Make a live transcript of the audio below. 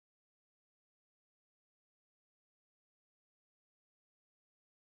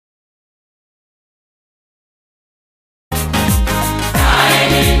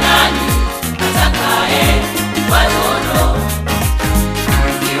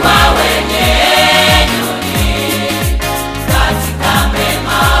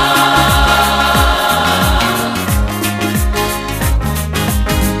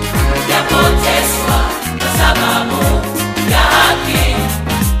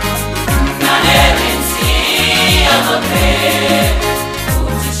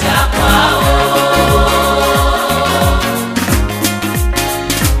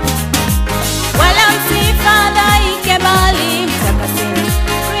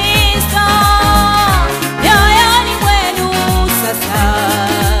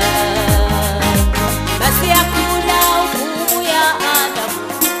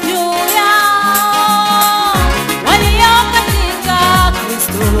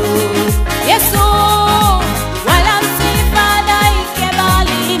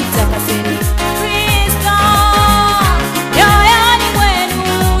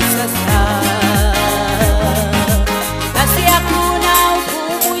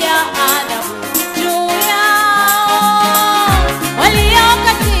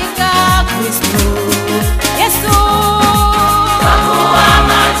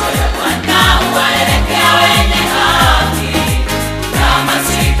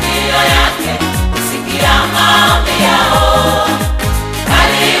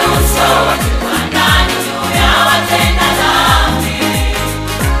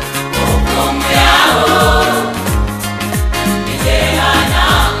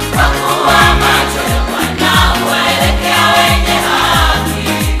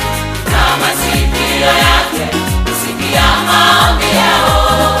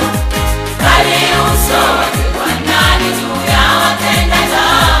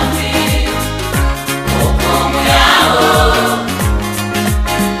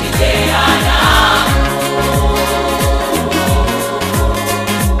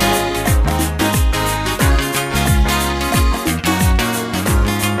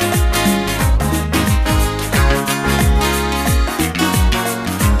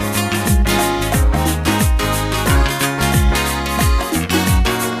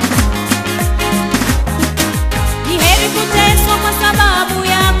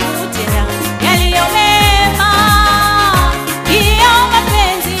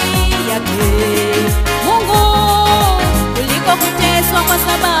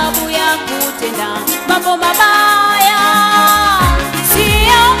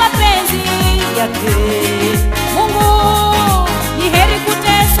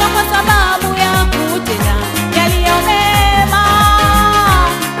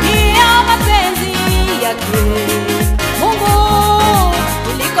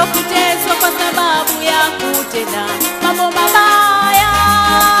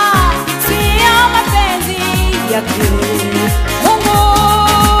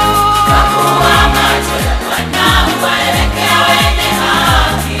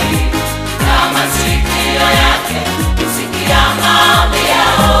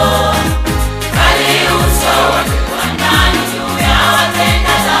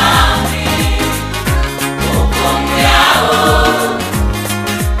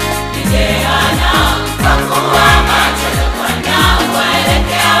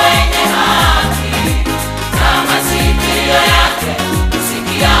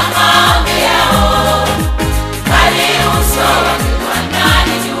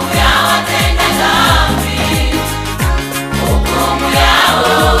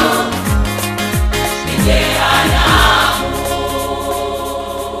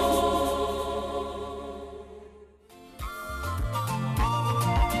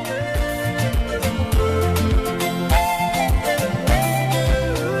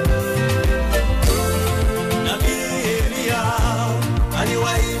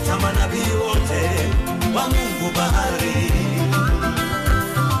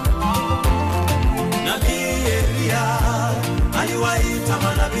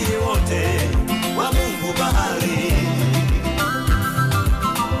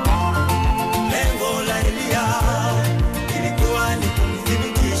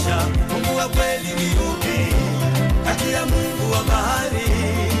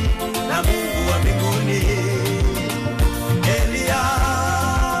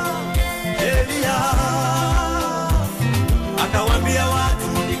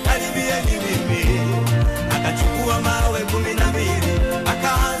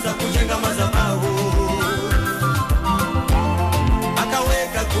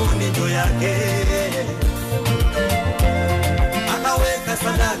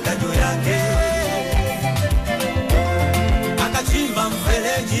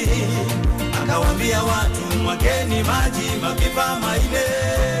Akawambia watu mwageni maji mapipa maine,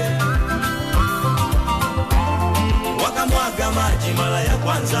 wakamwaga maji mara ya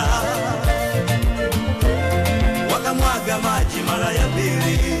kwanza, wakamwaga maji mara ya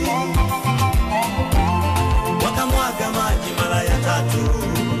pili, wakamwaga maji mara ya tatu.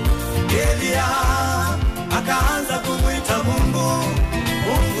 Elia akaanza kumwita Mungu,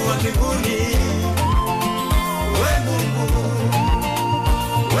 Mungu wa mbinguni, we Mungu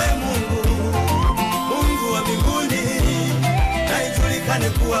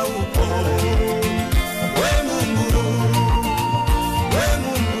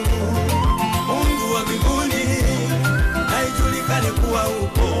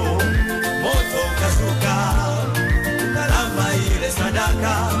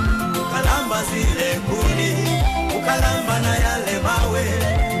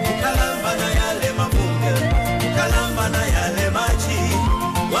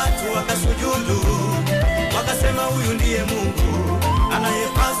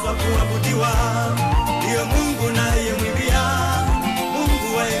unayemjua, ndiyo Mungu nayemwimbia,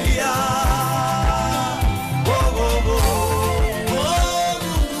 Mungu wa Elia.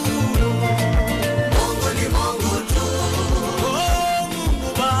 Mungu ni Mungu tu. Mungu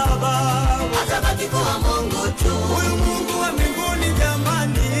Baba atabaki kuwa Mungu tu. Huyu Mungu wa mbinguni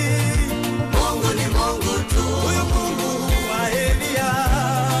jamani, Mungu ni Mungu tu. huyu Mungu wa Elia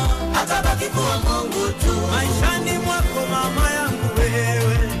atabaki kuwa Mungu tu. maishani mwako mama yangu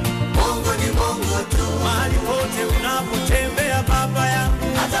wewe, Mungu ni Mungu tu. mahali pote unapotembea baba yangu,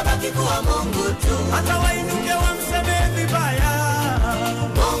 atabaki kuwa Mungu tu. hata wainuke wamseme vibaya,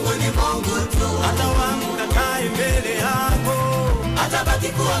 Mungu ni Mungu tu. hata wamkatae mbele yako, atabaki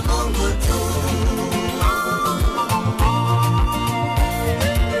kuwa Mungu tu.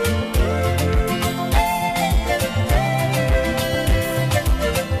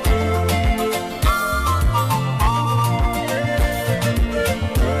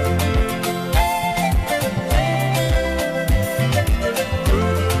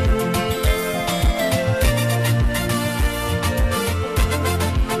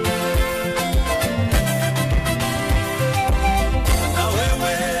 na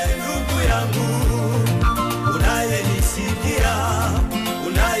wewe ndugu yangu unayenisikia,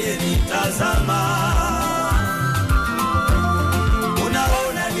 unayenitazama,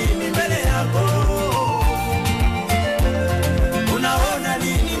 unaona nini mbele yako? Unaona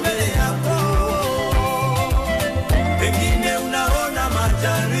nini mbele yako? Pengine unaona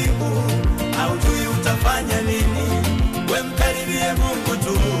majaribu, haujui utafanya nini. We mkaribie Mungu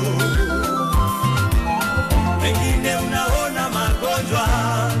tu. Pengine unaona magonjwa,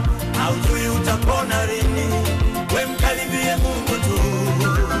 haujui utapona lini. We mkaribie Mungu tu.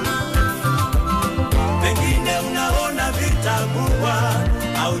 Pengine unaona vita kubwa,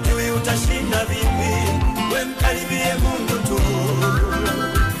 haujui utashinda vipi. We mkaribie Mungu tu.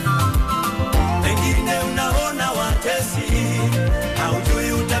 Pengine unaona watesi,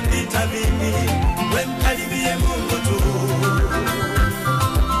 haujui utapita vipi. We mkaribie Mungu tu.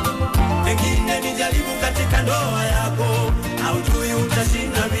 Pengine ni jaribu katika ndoa yako, haujui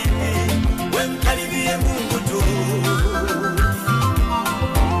utashinda vipi. We mkaribie Mungu tu.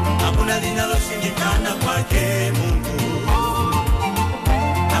 Hakuna linaloshindikana kwake Mungu,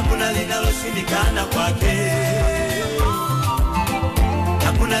 hakuna linaloshindikana kwake,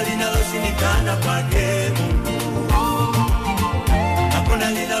 hakuna linaloshindikana kwake Mungu,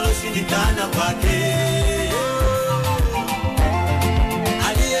 hakuna linaloshindikana kwake.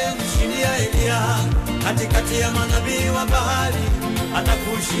 Aliyemshindia Elia katikati ya manabii wa bahari,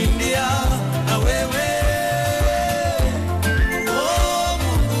 atakushindia na wewe. Oh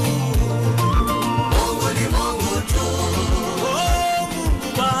Mungu, Mungu ni Mungu tu. oh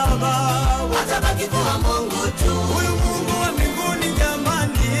Mungu Baba, atabaki kuwa Mungu tu. huyu Mungu wa mbinguni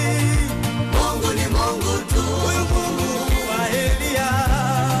jamani, Mungu ni Mungu tu. huyu Mungu wa Elia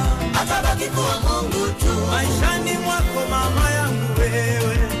atabaki kuwa Mungu tu. maishani mwako mama yangu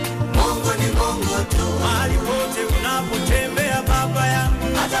wewe, Mungu ni Mungu tu. mahali pote unapotembea baba yangu,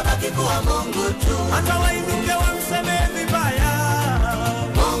 atabaki kuwa Mungu tu. hata wainuke wamseme vibaya,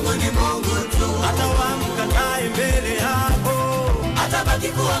 Mungu ni Mungu tu. hata wamkatae mbele yako, atabaki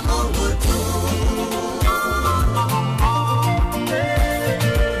kuwa Mungu tu.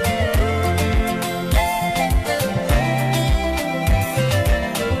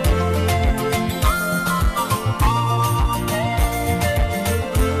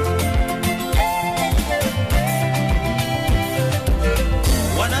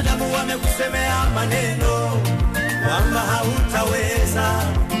 wanadamu wamekusemea maneno kwamba hautaweza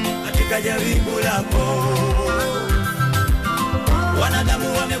katika jaribu lako.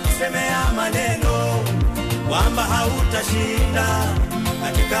 Wanadamu wamekusemea maneno kwamba hautashinda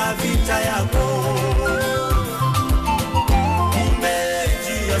katika vita yako. Kumbe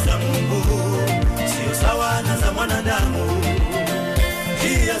njia za Mungu sio sawa na za mwanadamu,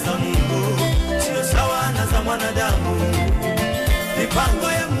 njia za Mungu sio sawa na za mwanadamu,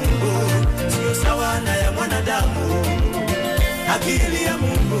 mipango ya Mungu sio sawa na ya mwanadamu, akili ya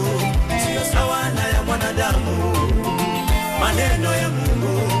Mungu sio sawa na ya mwanadamu, maneno ya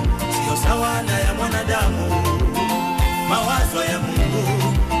Mungu sio sawa na ya mwanadamu, mawazo ya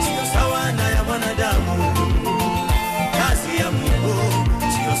Mungu sio sawa na ya mwanadamu, kazi ya Mungu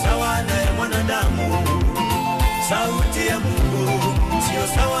sio sawa na ya mwanadamu, sauti ya Mungu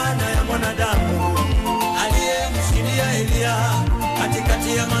sio sawa na ya mwanadamu. Aliyemshindia Elia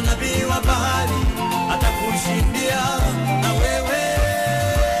katikati ya manabii wa bahari, atakushindia na wewe.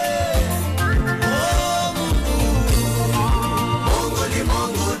 Oh Mungu, Mungu ni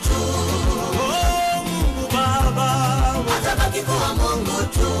Mungu tu. oh Mungu Baba, atabaki kuwa Mungu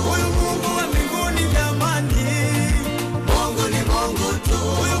tu. huyu Mungu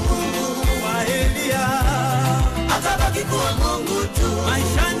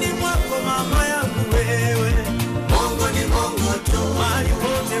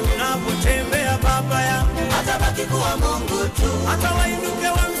tu. Hata wainuke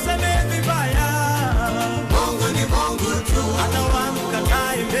wamseme vibaya, Mungu ni Mungu tu. hata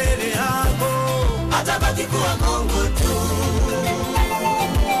wamkatae mbele yako, Atabaki kuwa Mungu tu.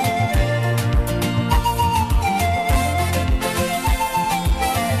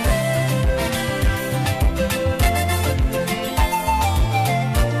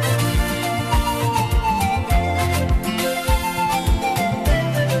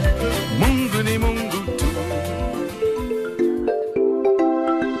 Mungu ni Mungu tu.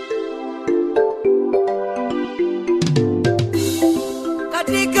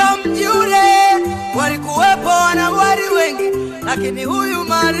 Katika mji ule walikuwepo wanawali wengi, lakini huyu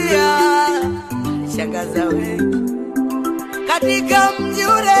Maria alishangaza wengi. Katika mji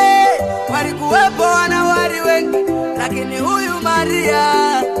ule walikuwepo wanawali wengi, lakini huyu Maria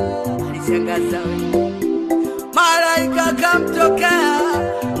alishangaza wengi. Malaika kamtokea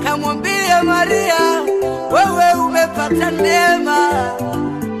kamwambia Maria, wewe umepata neema.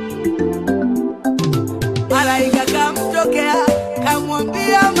 Malaika kamtokea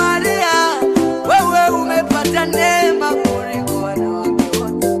kamwambia Maria, wewe umepata neema kuliko wanawake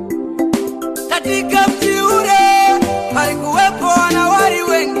wote. Katika mji ule palikuwepo wanawali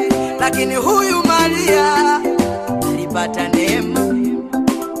wengi, lakini huyu Maria alipata neema.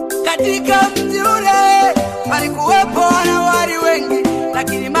 Katika mji ule palikuwepo wanawali wengi,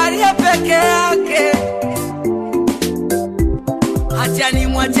 lakini Maria peke yake. Acha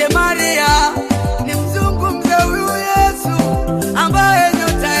nimwache Maria nimzungumze huyu Yesu ambaye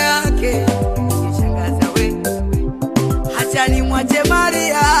nyota yake ilishangaza wengi. Acha nimwache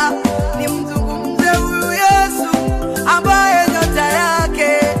Maria nimzungumze huyu Yesu ambaye nyota yake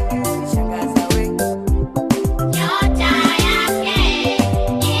ilishangaza wengi. Nyota yake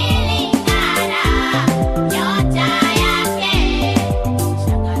iling'ara, nyota yake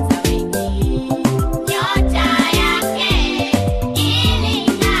ilishangaza wengi. Nyota yake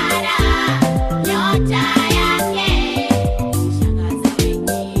iling'ara, nyota yake ilishangaza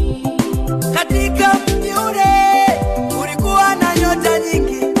wengi. Katika mji ule kulikuwa na nyota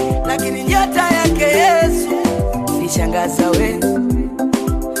nyingi, lakini nyota yake Yesu ilishangaza wengi.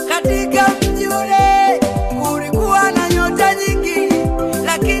 Katika mji ule kulikuwa na nyota nyingi,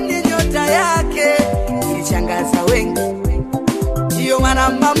 lakini nyota yake ilishangaza wengi. Ndiyo maana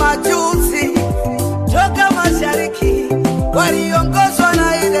mamajusi toka mashariki waliongozwa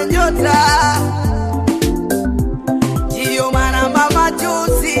na ile nyota. Ndiyo maana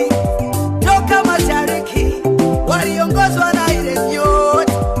mamajusi toka mashariki waliongozwa na ile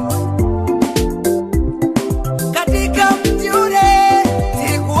nyota. Katika mji ule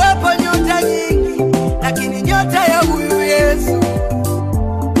zilikuwepo nyota nyingi, lakini nyota ya huyu Yesu.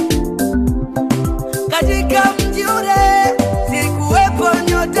 Katika mji ule zilikuwepo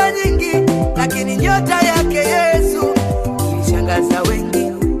nyota nyingi, lakini nyota yake Yesu ilishangaza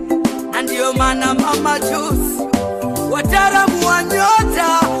wengi. Na ndiyo maana mamajusi wataalamu wa nyota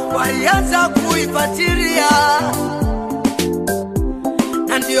walianza kuifuatilia.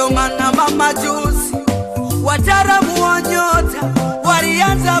 Na ndiyo maana mamajusi wataalamu wa nyota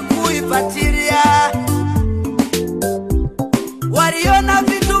walianza kuifuatilia. Waliona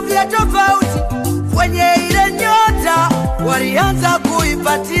vitu vya tofauti kwenye ile nyota, walianza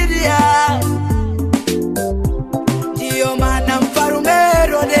kuifuatilia. Ndiyo maana mfarume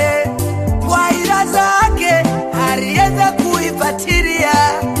Herode kwa ila zake alianza kuifuatilia.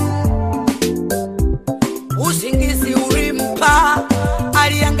 Usingizi ulimpa,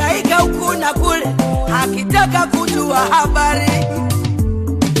 alihangaika huku na kule akitaka kujua habari.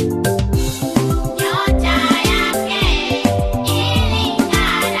 Nyota yake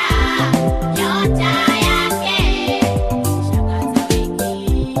iling'ara, nyota yake ilishangaza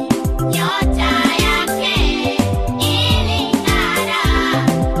wengi. Nyota yake iling'ara,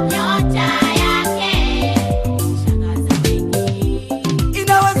 nyota yake ilishangaza wengi.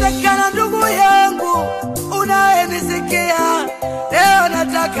 Inawezekana ndugu yangu unayenisikia leo,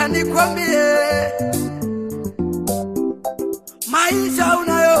 nataka nikwambie, maisha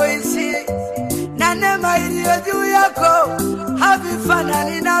unayoishi na neema iliyo juu yako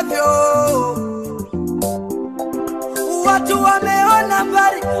havifanani navyo. Watu wameona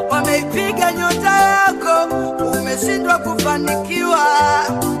mbali, wameipiga nyota yako, umeshindwa kufanikiwa.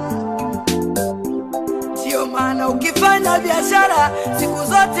 Ndiyo maana ukifanya biashara siku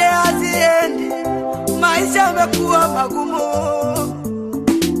zote haziendi, maisha yamekuwa magumu.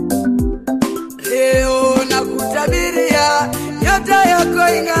 Leo nakutabiria nyota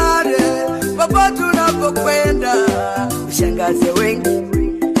yako ing'are, popote unapokwenda ushangaze wengi.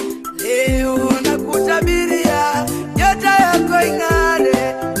 Leo nakutabiria nyota yako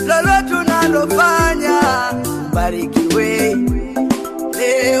ing'are, lolote unalofanya ubarikiwe.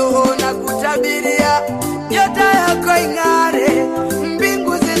 Leo nakutabiria nyota yako ing'are,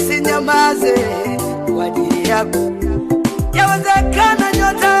 mbingu zisinyamaze kwa ajili yako. Yawezekana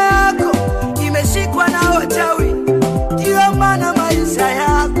nyota yako imeshikwa na wachawi, ndio maana maisha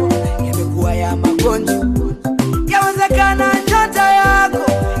yako yamekuwa ya magonjwa. Yawezekana nyota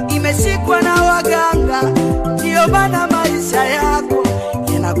yako imeshikwa na waganga, ndio maana maisha yako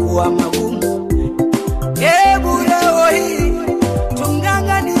yanakuwa magumu. Hebu leo hii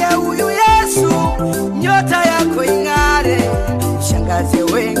tung'ang'anie huyu Yesu, nyota yako ing'are, ushangaze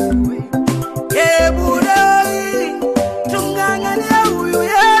wengi. Hebu leo hii tung'ang'anie huyu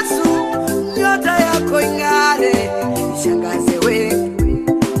Yesu, nyota yako ing'are, ushangaze wengi.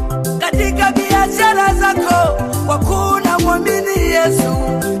 Katika biashara zako kwa kuna muamini Yesu,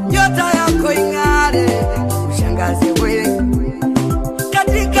 nyota yako ing'are, ushangaze wengi.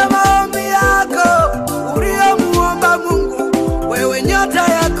 Katika maombi yako uliomuomba Mungu, wewe nyota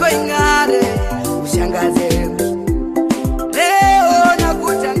yako ing'are, ushangaze wengi. Leo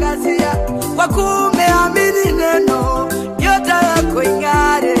nakutangazia kwa kumeamini neno, nyota yako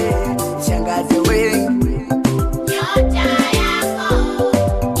ing'are, ushangaze wengi. Nyota yako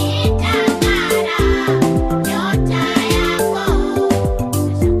itang'ara, nyota yako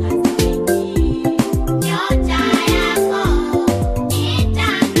itashangaza wengi. Nyota yako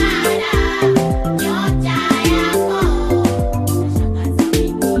itang'ara, nyota yako itashangaza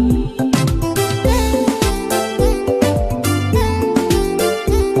wengi.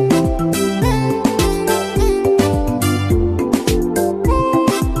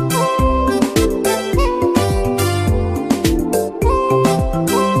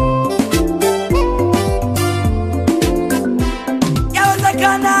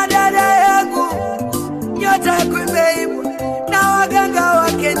 Yawezekana dada yangu, nyota yako imeibwa na waganga wa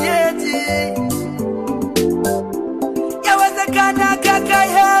kienyeji. Yawezekana kaka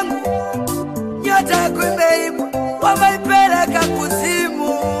yangu, nyota yako imeibwa, wameipeleka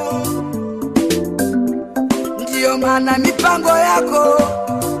kuzimu. Ndiyo maana mipango yako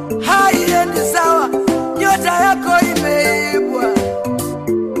haiendi sawa, nyota yako imeibwa.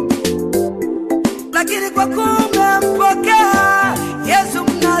 Lakini kwa kumempokea Yesu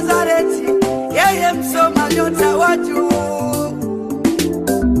Mnazareti, yeye msoma nyota wa juu,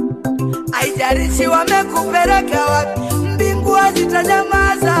 haijalishi wamekupeleka wapi, mbingu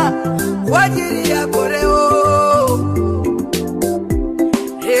hazitanyamaza kwa ajili yako leo.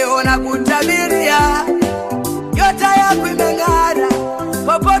 Leo nakutabiria nyota yako imeng'ara,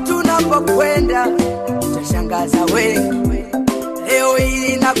 popote unapokwenda utashangaza wengi. Leo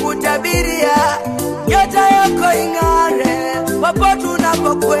hii nakutabiria nyota yako ing'are, popote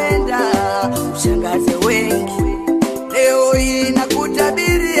unapokwenda ushangaze wengi. Leo hii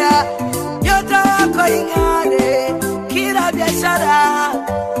nakutabiria nyota yako ing'are, kila biashara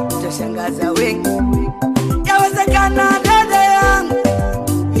utashangaza wengi. Yawezekana dada yangu,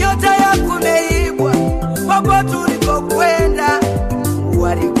 nyota yako imeibwa, popote ulipokwenda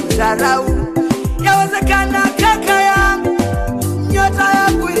walikudharau. Yawezekana kaka yangu, nyota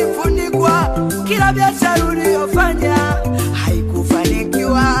yako ilifunikwa, kila biashara uliyofanya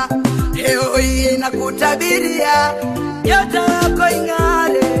haikufanikiwa. Leo hii nakutabiria nyota yako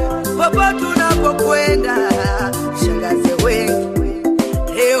ing'are, popote unapokwenda ushangaze wengi.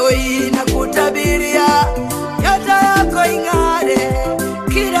 Leo hii nakutabiria nyota yako ing'are,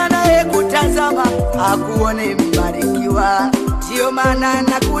 kila naye kutazama akuone mbarikiwa. Ndiyo maana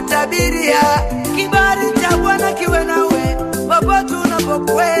nakutabiria kibali cha Bwana kiwe nawe, popote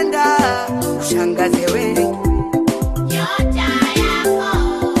unapokwenda ushangaze wengi. Nyota yako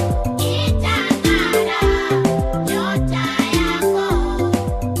itang'ara, nyota yako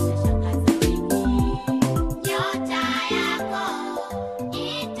itashangaza wengi. Nyota yako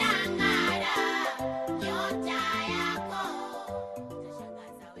itang'ara, nyota yako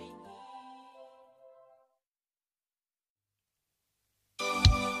itashangaza wengi.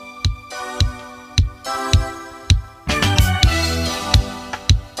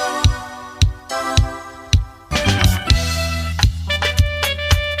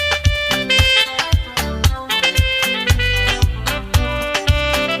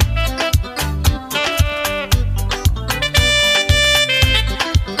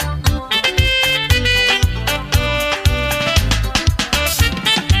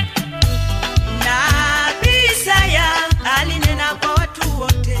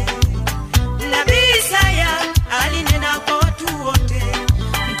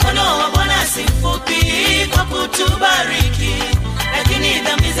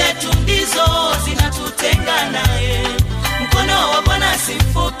 si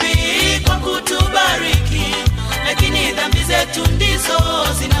mfupi kwa kutubariki, lakini dhambi zetu ndizo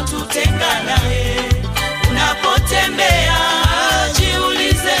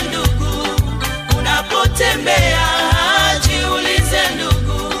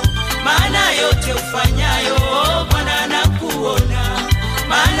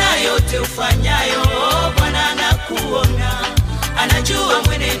yote ufanyayo Bwana anakuona. Anajua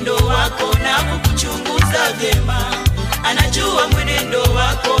mwenendo wako na kukuchunguza vyema. Anajua mwenendo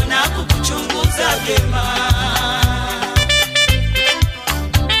wako na kukuchunguza vyema.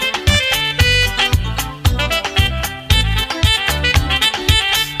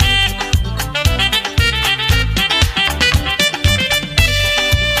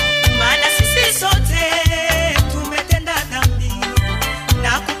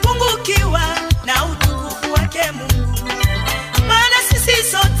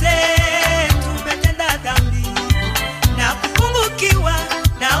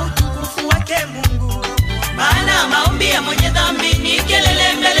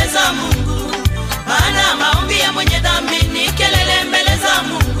 Mwenye dhambi ni kelele mbele za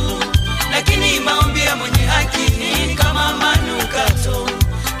Mungu, lakini maombi ya mwenye haki ni kama manukato.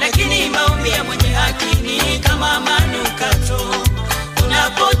 Lakini maombi ya mwenye haki ni kama manukato.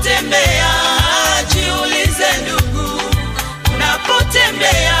 Unapotembea jiulize ndugu,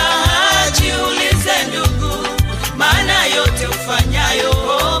 unapotembea jiulize ndugu, maana yote ufanyayo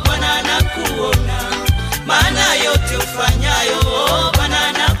Bwana anakuona. Maana yote ufanyayo Bwana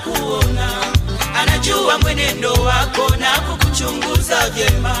anakuona. Anajua mwenendo wako na kukuchunguza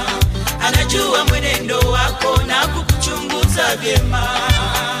vyema. Anajua mwenendo wako na kukuchunguza vyema.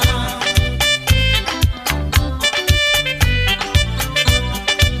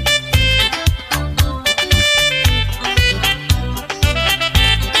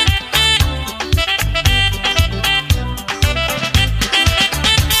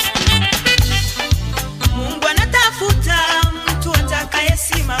 Mungu anatafuta mtu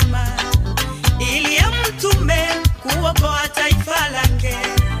atakayesimama ili amtume kuokoa taifa lake.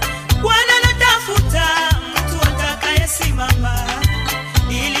 Bwana anatafuta mtu atakayesimama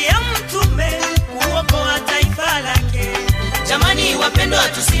ili amtume kuokoa taifa lake. Jamani wapendwa,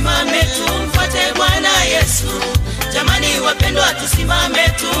 tusimame tumfuate Bwana Yesu. Jamani wapendwa, tusimame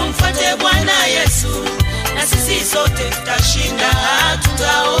tumfuate Bwana Yesu. Na sisi sote tutashinda,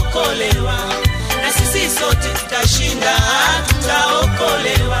 tutaokolewa. Na sisi sote tutashinda,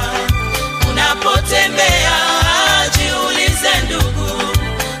 tutaokolewa. Unapotembea jiulize ndugu,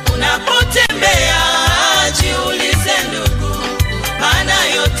 unapotembea jiulize ndugu, maana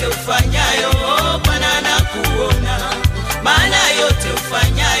yote ufanyayo Bwana anakuona. Maana yote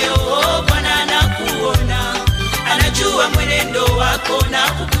ufanyayo Bwana anakuona. Anajua mwenendo wako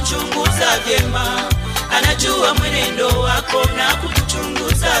na kukuchunguza vyema. Anajua mwenendo wako na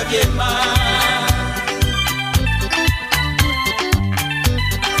kukuchunguza vyema.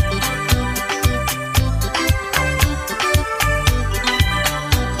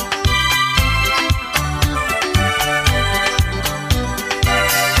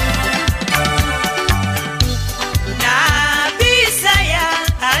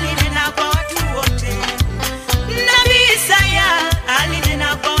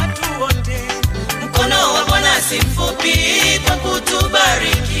 Simfupi kwa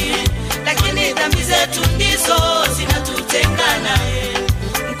kutubariki, lakini dhambi zetu ndizo zinatutenga naye.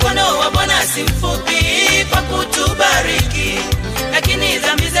 Mkono wa Bwana simfupi kwa kutubariki, lakini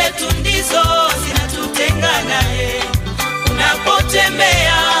dhambi zetu ndizo zinatutenga naye.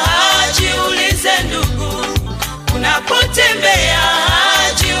 Unapotembea jiulize ndugu, unapotembea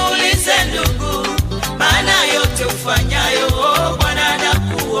jiulize ndugu, maana yote ufanyayo Bwana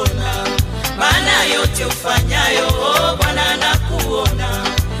anakuona. Maana yote ufanyayo Bwana anakuona.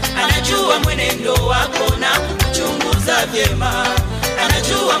 Anajua mwenendo wako na kukuchunguza vyema.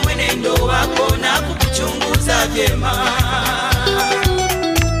 Anajua mwenendo wako na kukuchunguza vyema.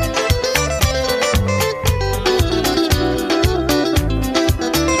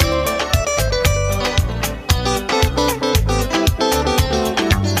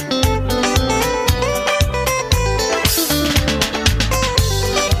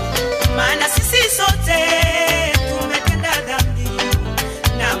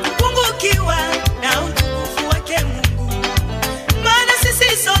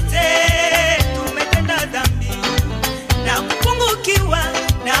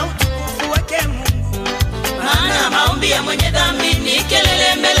 Mwenye dhambi ni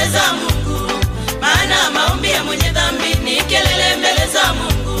kelele mbele za Mungu. Maana maombi ya mwenye dhambi ni kelele mbele za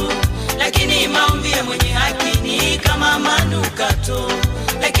Mungu. Lakini maombi ya mwenye haki ni kama manukato.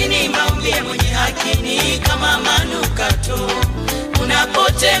 Lakini maombi ya mwenye haki ni kama manukato.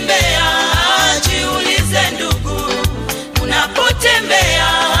 Unapotembea jiulize ndugu, unapotembea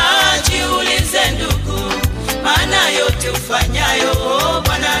jiulize ndugu, maana yote ufanyayo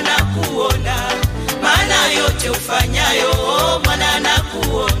Bwana anakuona. Maana yote ufanyayo Bwana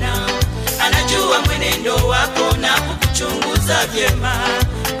anakuona. Anajua mwenendo wako na kukuchunguza vyema.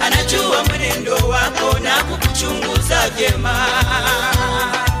 Anajua vyema.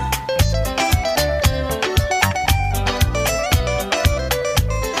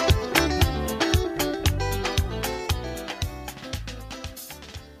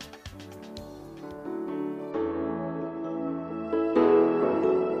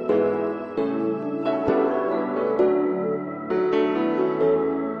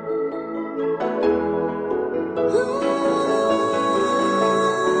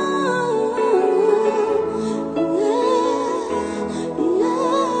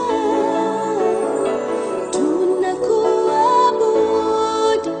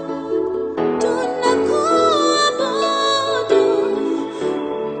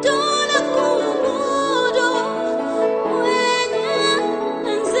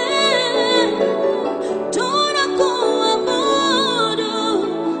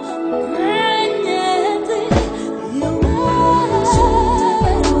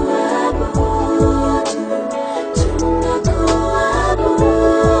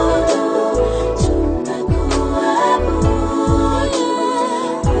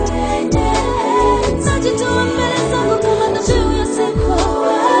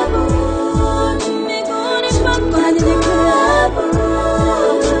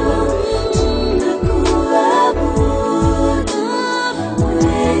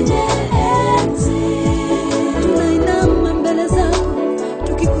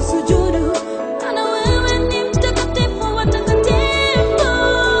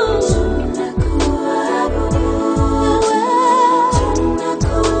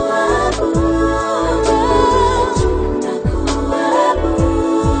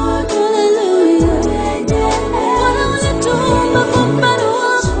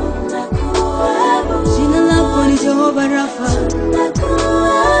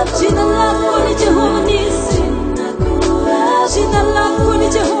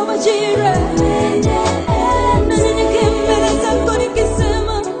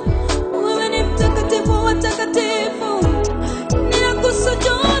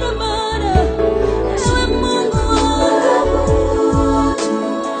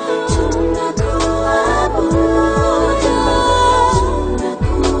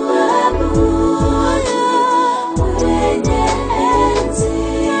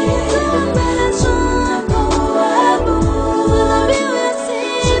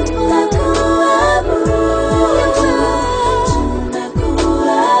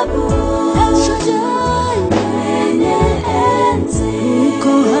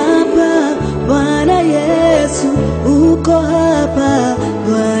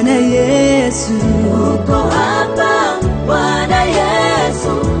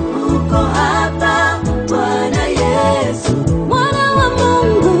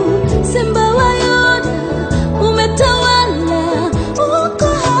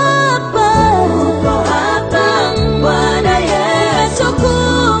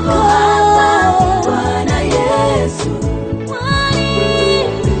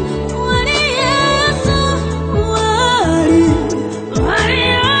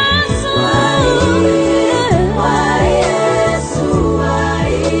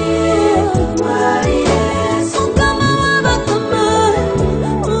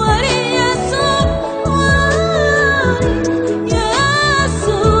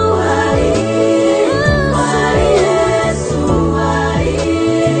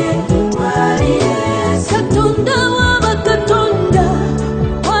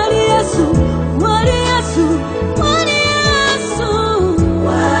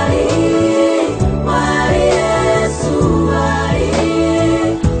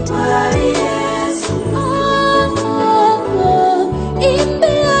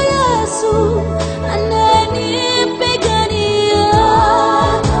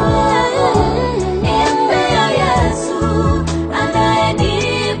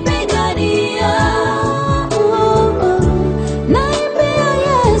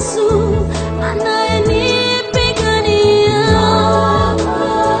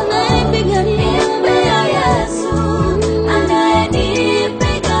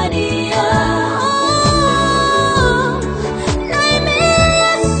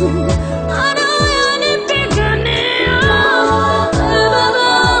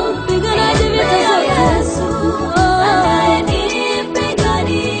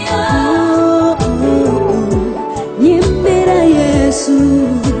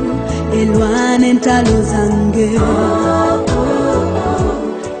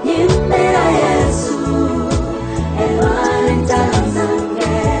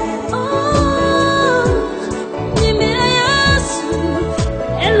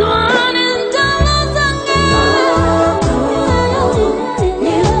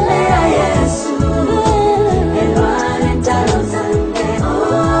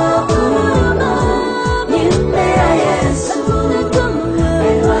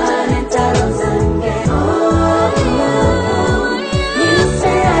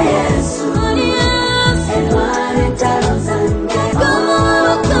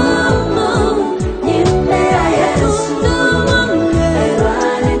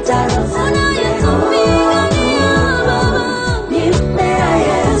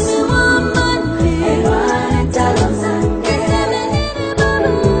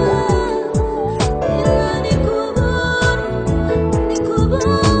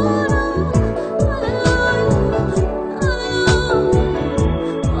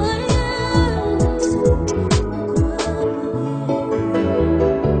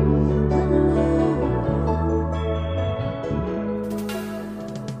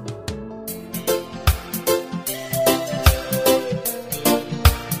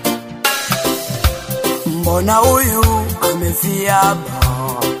 mbona huyu amefiaba?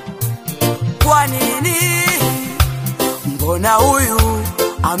 Kwa nini? Mbona huyu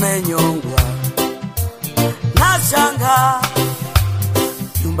amenyongwa? Nashanga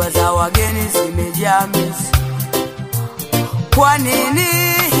nyumba za wageni zimejaa mizi. Kwa nini?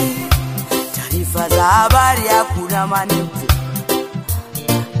 Taarifa za habari hakuna manite.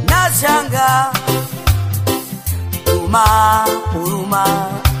 Nashanga huruma, huruma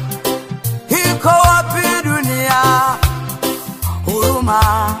iko wapi dunia? Huruma,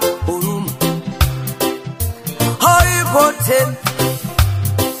 huruma haipo tena.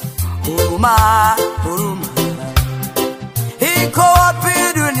 Huruma, huruma iko wapi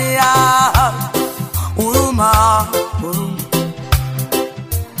dunia? Huruma, huruma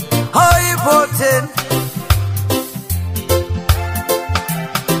haipo tena.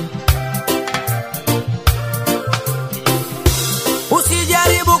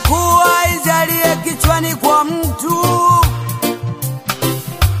 Usijaribu kuwa izalie kichwani kwa mtu,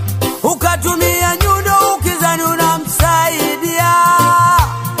 ukatumia nyundo ukizani unamsaidia.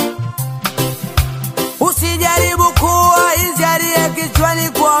 Usijaribu kuwa izalie kichwani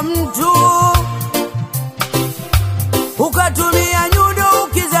kwa mtu, ukatumia nyundo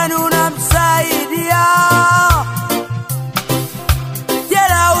ukizani unamsaidia.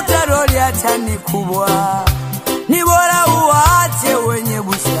 Jela utaroli hata ni kubwa, ni bora uwaache wenye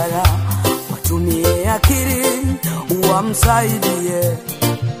busara watumie akili uwamsaidie.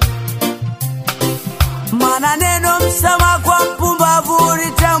 Maana neno msamaha kwa mpumbavu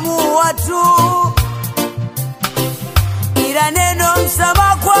litamuua tu, ila neno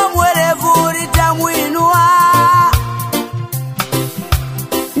msamaha kwa mwerevu litamuinua.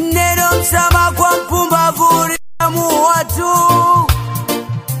 Neno msamaha kwa mpumbavu litamuua tu,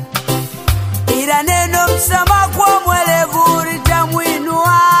 ila neno msamaha kwa mwerevu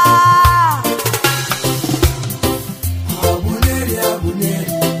litamuinua. Abuneri,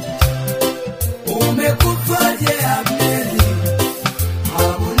 Abuneri, umekufaje Abuneri?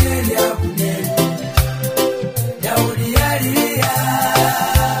 Abuneri, Abuneri, Daudi alilia.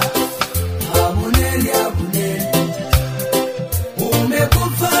 Abuneri, Abuneri,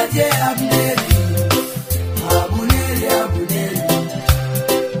 umekufaje Abuneri? Abuneri, Abuneri,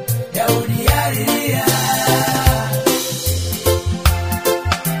 Daudi alilia.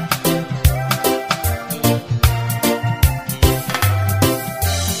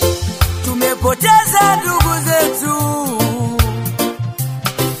 Tumepoteza ndugu zetu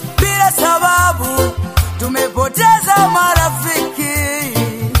bila sababu, tumepoteza marafiki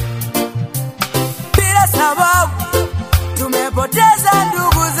bila sababu, tumepoteza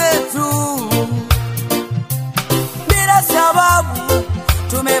ndugu zetu bila sababu,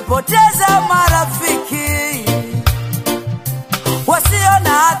 tumepoteza marafiki wasio na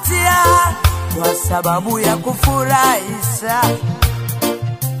hatia kwa sababu ya kufurahisha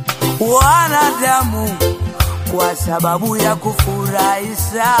wanadamu, kwa sababu ya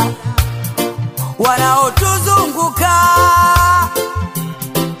kufurahisha wanaotuzunguka.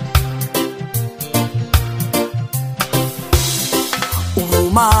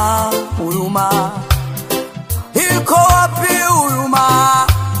 Huruma, huruma iko wapi? Huruma,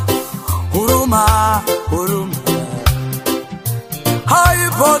 huruma, huruma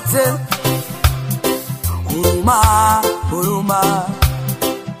haipo tena. Huruma, huruma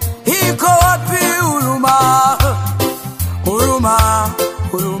iko wapi? Huruma, huruma,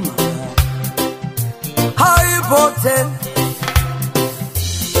 huruma haipo tena.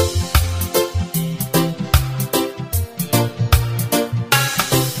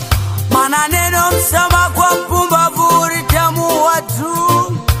 Maana neno msamaha kwa mpumbavu litamuua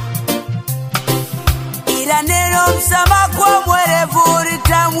tu, ila neno msamaha kwa mwerevu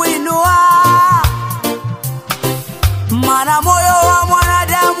litamuinua. Maana moyo wa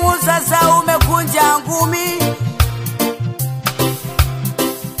mwanadamu sasa umekunja ngumi,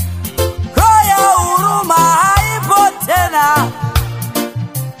 roho ya huruma haipo tena.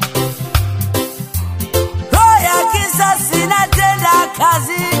 Roho ya kisasi inatenda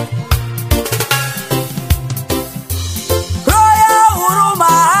kazi, roho ya huruma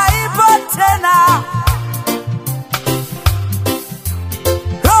haipo tena.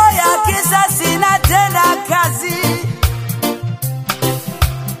 Roho ya kisasi inatenda kazi.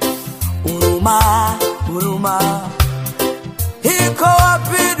 Huruma, huruma iko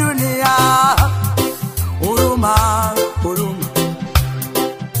wapi dunia? Huruma, huruma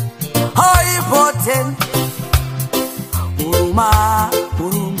haipo tena. Huruma,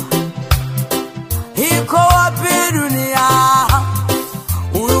 huruma iko wapi dunia?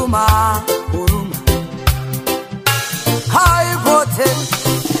 Huruma, huruma haipo tena.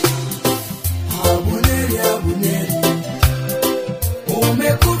 Abuneri,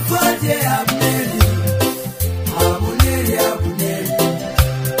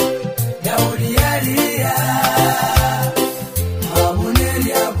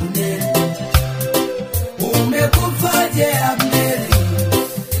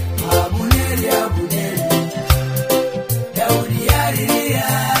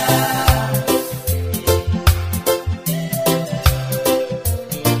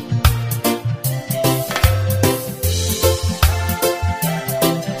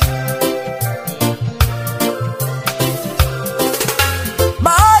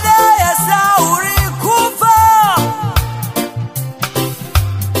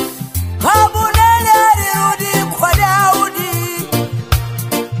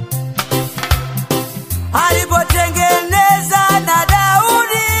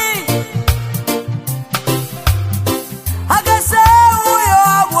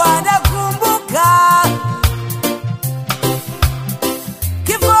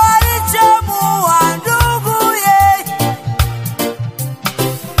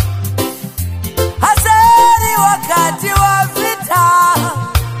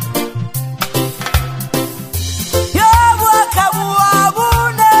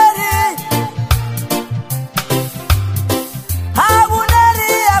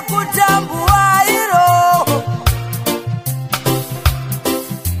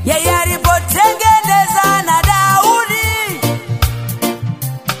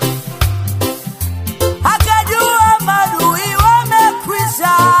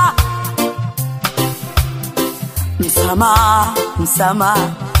 msamaha.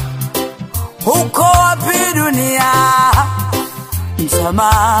 Uko wapi dunia?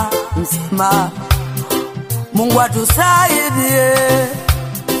 Msamaha, msamaha. Mungu atusaidie.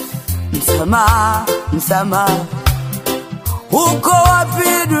 Msamaha, msamaha. Uko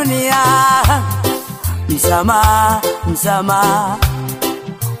wapi dunia? Msamaha, msamaha.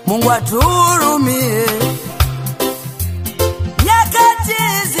 Mungu atuhurumie. Nyakati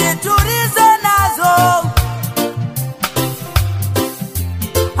hizi tulizo nazo,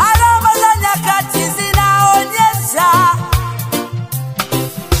 alama za nyakati zinaonyesha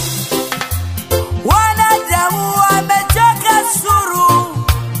wanadamu wamechoka suru,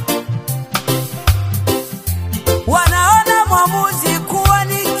 wanaona mwamuzi kuwa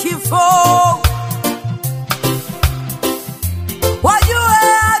ni kifo. Wajue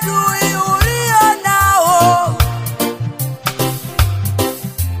adui ulio nao,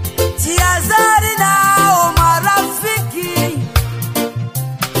 jihadhari nao marafiki.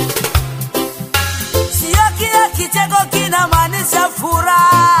 Sio kila kicheko kinamaanisha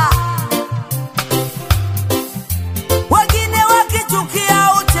furaha. Wengine wakichukia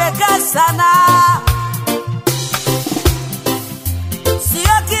ucheka sana.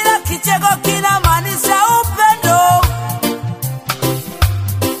 Sio kila kicheko kinamaanisha upendo.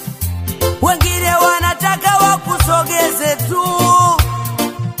 Wengine wanataka wakusogeze tu.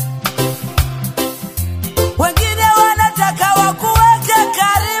 Wengine wanataka wakuweke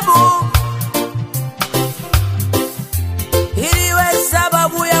karibu, ili iwe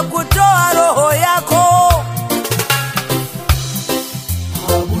sababu ya kutoa roho yako.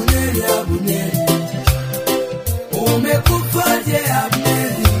 Abuneri, Abuneri, umekufaje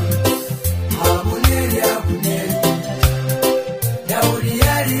Abuneri?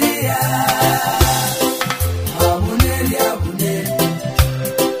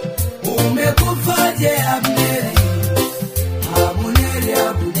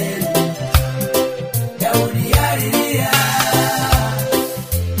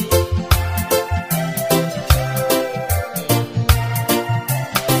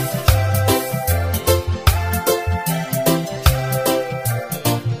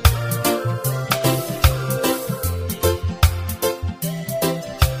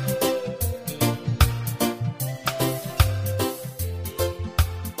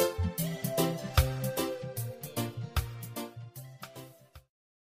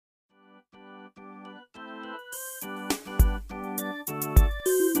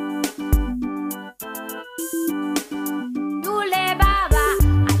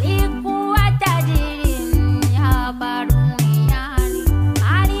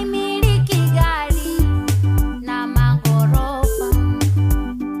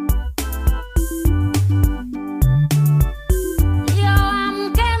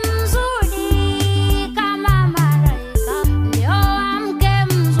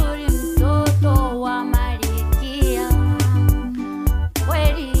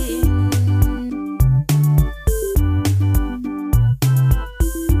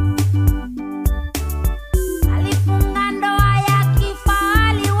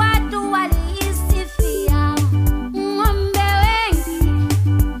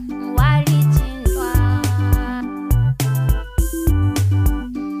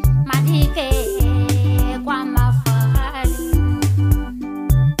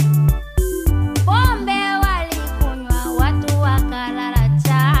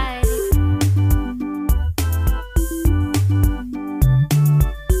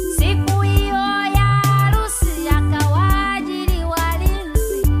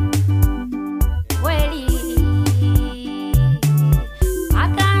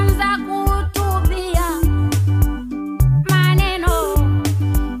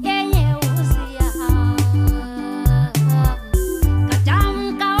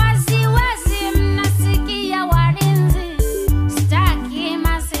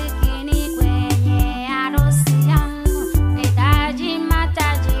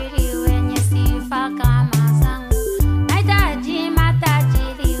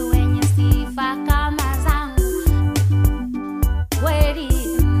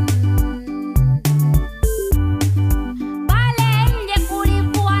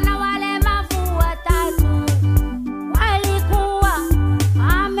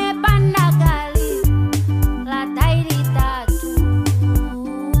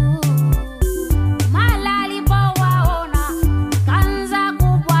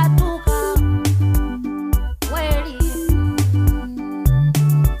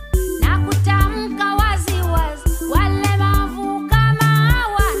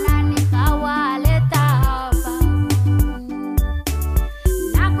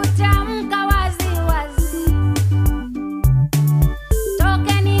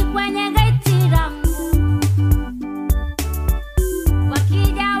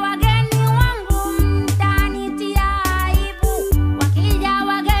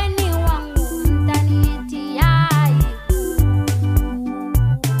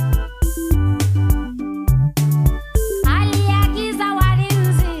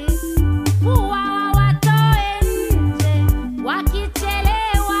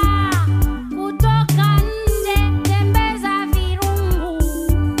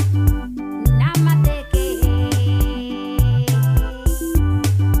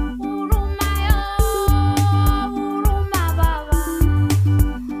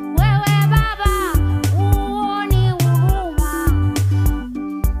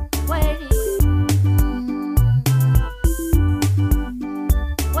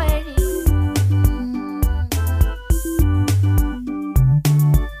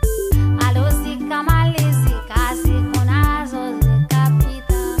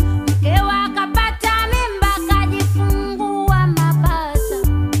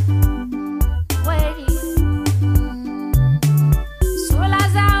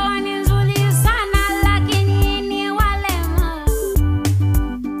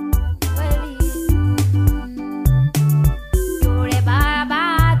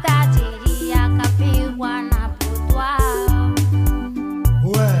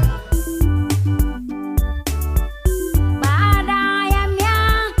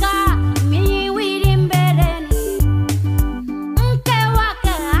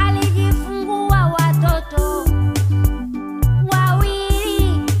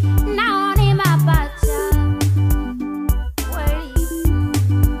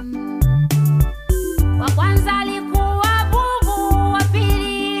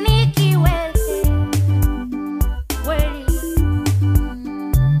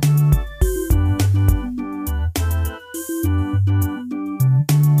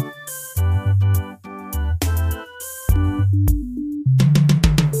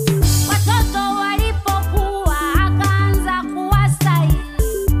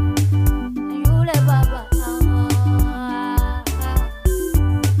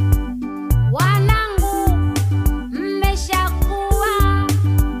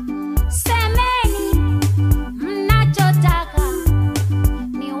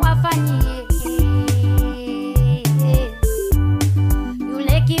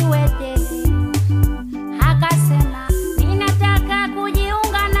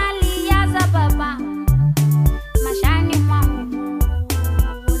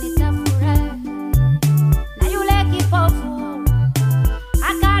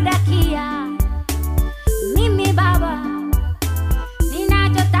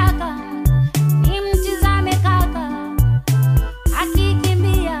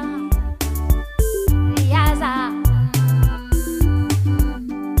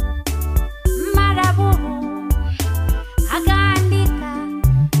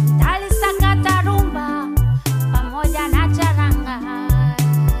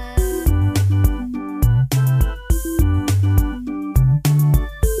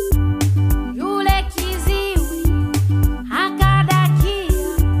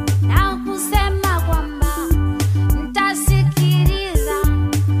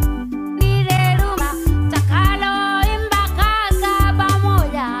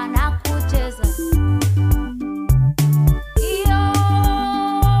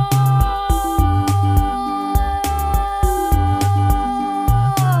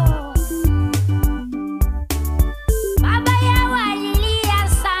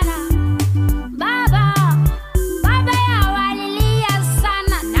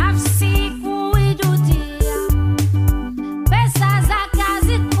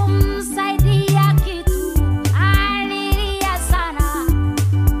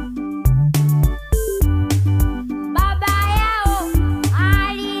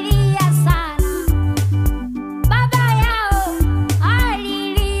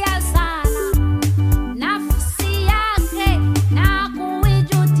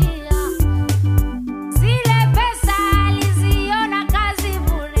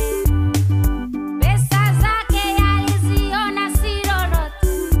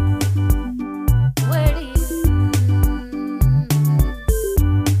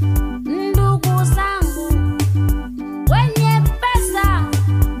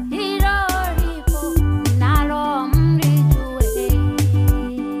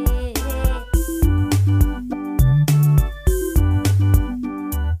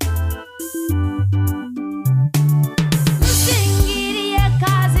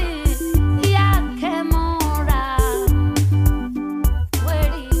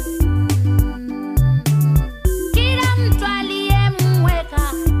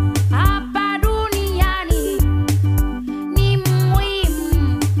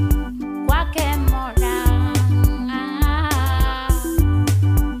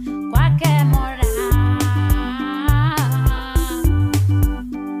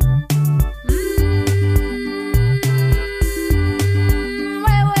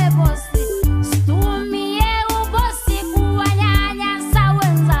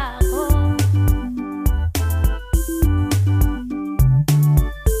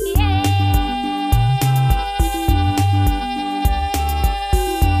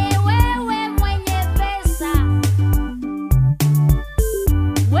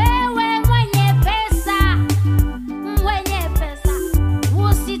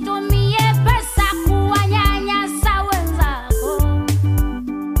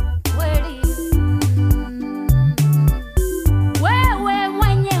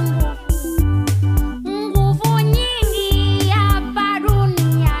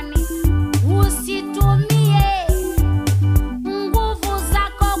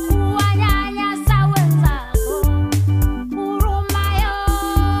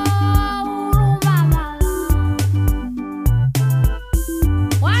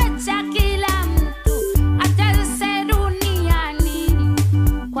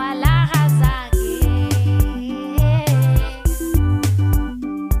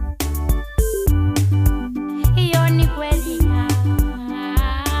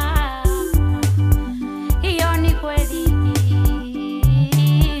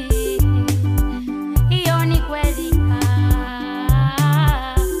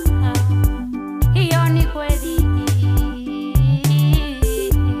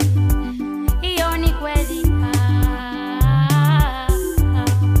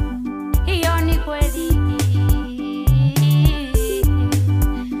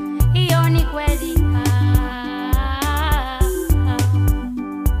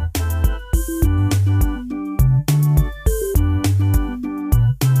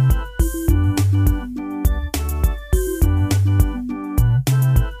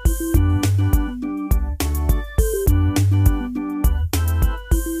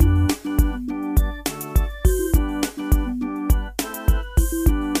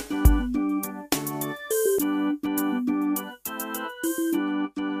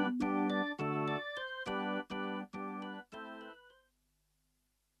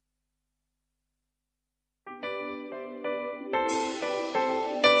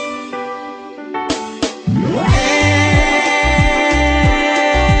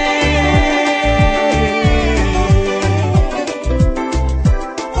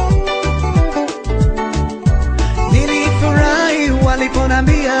 Nilifurahi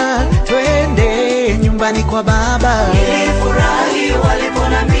waliponambia twende nyumbani kwa baba. Nilifurahi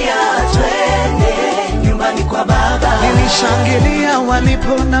waliponambia twende nyumbani kwa baba. Nilishangilia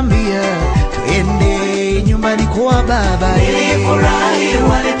waliponambia twende nyumbani kwa baba. Nilifurahi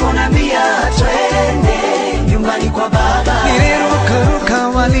waliponambia twende nyumbani kwa baba. Nilirukaruka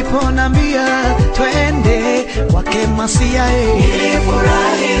waliponambia twende kwake Masia.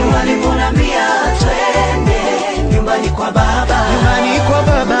 Nilifurahi waliponambia twende nyumbani kwa baba. Nyumbani kwa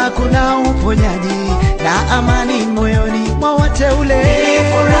baba kuna uponyaji na amani moyoni mwa wateule.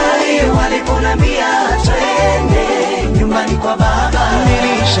 Nilifurahi waliponambia twende nyumbani kwa baba.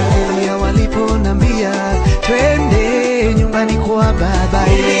 Nilishangilia waliponambia twende nyumbani kwa baba.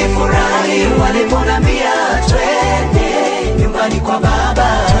 Nilifurahi waliponambia twende nyumbani kwa baba.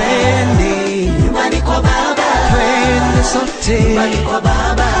 Twende nyumbani kwa baba. twende sote Nyumbani kwa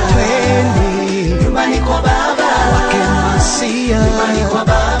baba. twende Nyumbani kwa baba. kwake Masia. Nyumbani kwa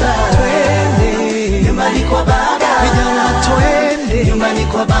baba. Twende Nyumbani kwa baba. vijana twende Nyumbani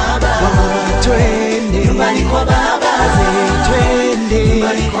kwa baba. wamama twende Nyumbani kwa baba. wazee twende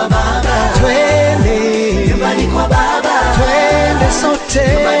Nyumbani kwa baba. twende Nyumbani kwa baba. twende sote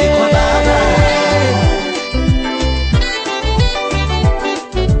Nyumbani kwa baba.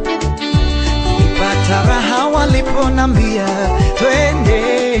 nilipata raha waliponambia twende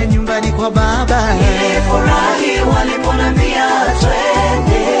nyumbani kwa baba. Nilifurahi waliponambia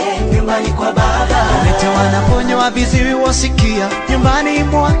twende nyumbani kwa baba. Wote wanaponywa viziwi wasikia nyumbani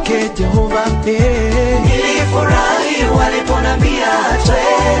mwake Jehova. Nilifurahi waliponambia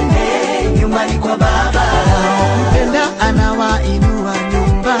twende nyumbani kwa baba. Mpenda anawainua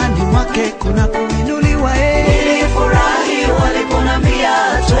nyumbani mwake kuna kuinuliwa. Nilifurahi waliponambia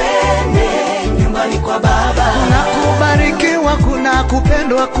twende nyumbani kwa baba. Kuna kubarikiwa, kuna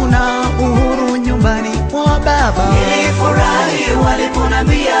kupendwa, kuna uhuru nyumbani mwa baba. Nilifurahi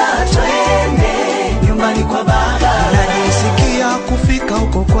waliponambia twende nyumbani kwa baba. Najisikia kufika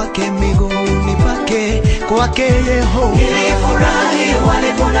huko kwake, miguuni pake, kwake Yehova. Nilifurahi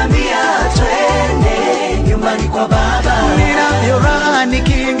waliponambia twende nyumbani kwa baba. Ninayo raha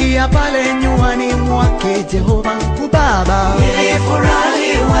nikiingia pale nyumbani mwake Jehova Baba.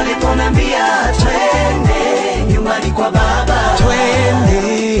 Nilifurahi waliponambia twende nyumbani kwa baba. Twende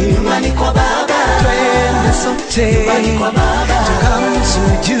Nyumbani kwa baba. twende sote Nyumbani kwa baba.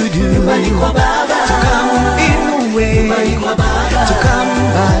 tukamsujudu, Nyumbani kwa baba. tukaminue, Nyumbani kwa baba.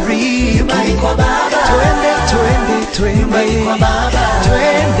 tukambariki. Nyumbani kwa baba. Twende twende Nyumbani twende kwa baba.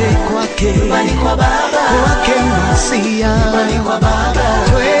 twende kwake, Nyumbani kwa baba. kwake Masia. Nyumbani kwa baba.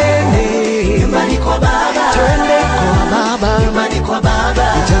 Twende Nyumbani kwa baba. twende kwa baba. Nyumbani kwa baba.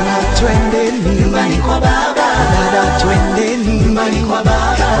 Vijana twendeni, Nyumbani kwa baba. dada twendeni, Nyumbani kwa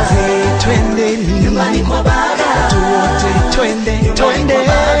baba. wazee twendeni, Nyumbani kwa baba. watu wote twende twende. kwa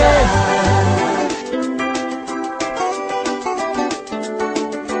baba.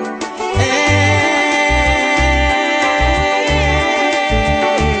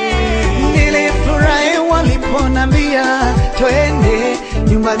 Nilifurahi waliponambia twende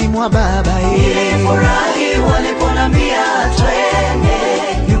nyumbani mwa baba. Nilifurahi waliponambia twende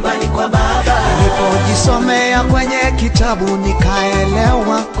nyumbani kwa baba. Nilipojisomea kwenye kitabu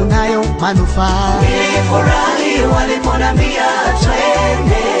nikaelewa kunayo manufaa. Nilifurahi waliponambia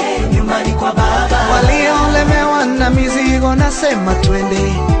twende nyumbani kwa baba. Waliolemewa na mizigo nasema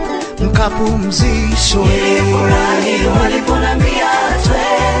twende mkapumzishwe. Nilifurahi waliponambia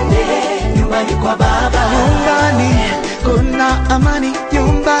twende nyumbani kwa baba. Nyumbani kuna amani,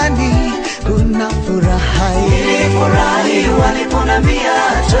 nyumbani kuna furaha. Nilifurahi waliponambia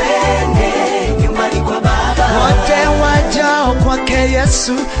twende nyumbani kwa baba. Wote wajao kwake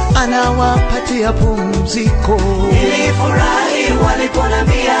Yesu anawapatia pumziko. Nilifurahi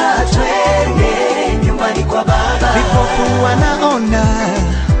waliponambia twende nyumbani kwa baba. Vipofu wanaona,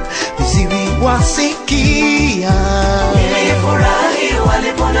 viziwi wasikia. Nilifurahi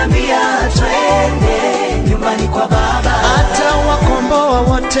waliponambia twende nyumbani kwa baba. Hata wakomboa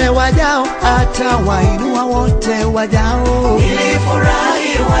wote wajao, hata wainua wote wajao.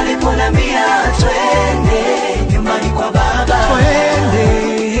 Nilifurahi waliponambia twende nyumbani kwa baba.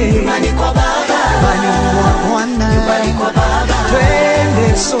 Twende Nyumbani kwa baba. nyumbani mwa Bwana. Nyumbani kwa baba.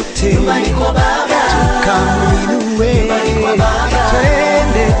 Twende sote Nyumbani kwa baba. tukamwinue. Nyumbani kwa baba.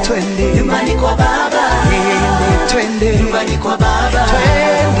 Twende twende Nyumbani kwa baba. twende Nyumbani kwa baba.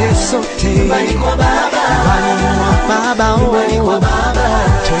 twende sote Nyumbani kwa baba. nyumbani mwa baba. Nyumbani kwa baba.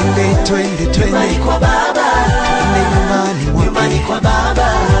 Twende twende twende kwa baba, nyumbani kwa baba,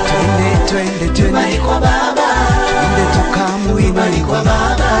 twende nyumbani kwa baba, nyumbani kwa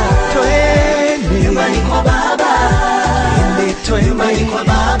baba, nyumbani kwa baba, nyumbani kwa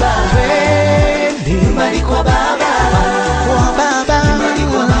baba, nyumbani kwa baba,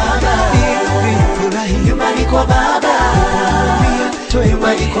 nyumbani kwa baba, nyumbani kwa baba,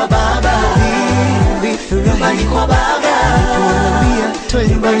 nyumbani kwa baba, nyumbani kwa baba,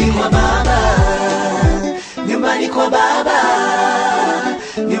 nyumbani kwa baba, nyumbani kwa baba,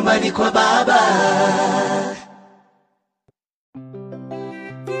 nyumbani kwa baba.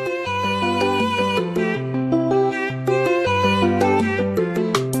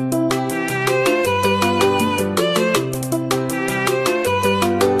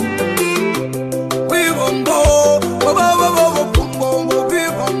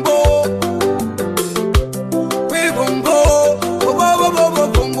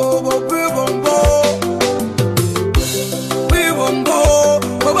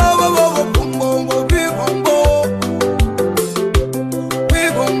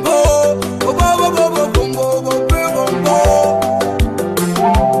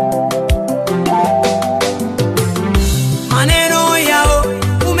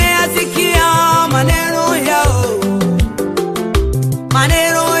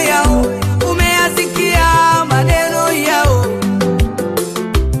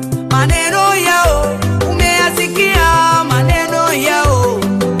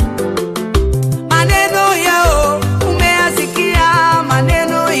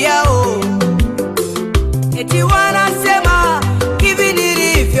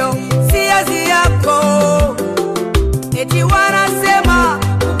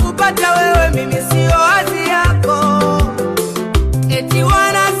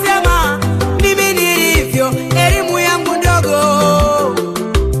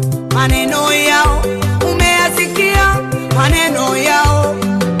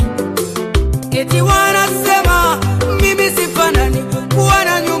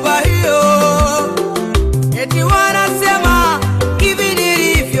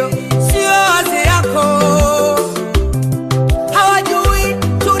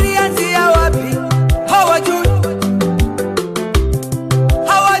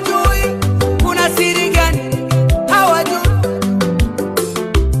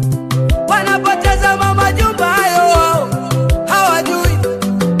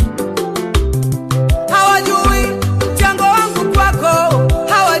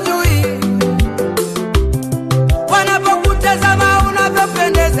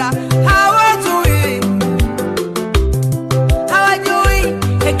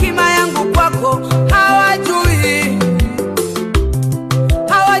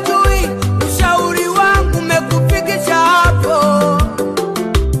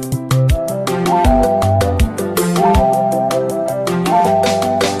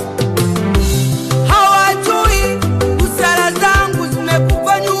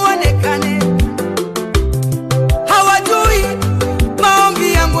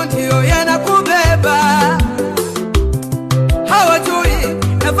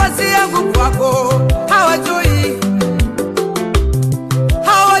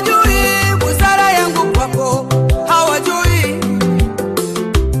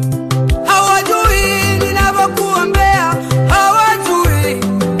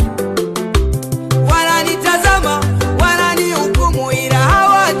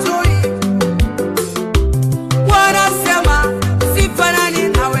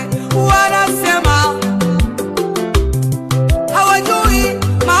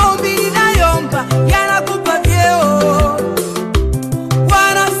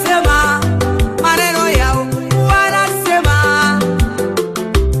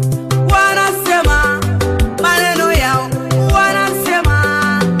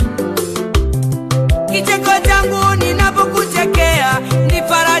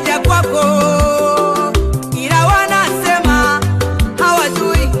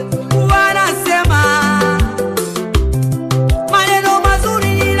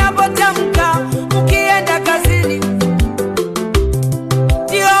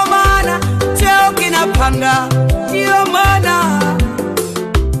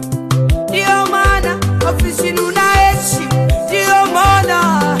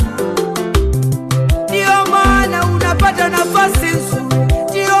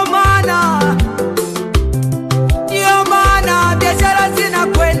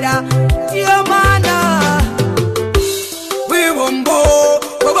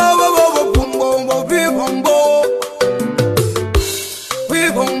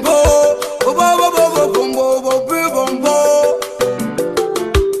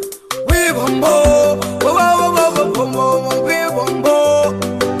 Bombo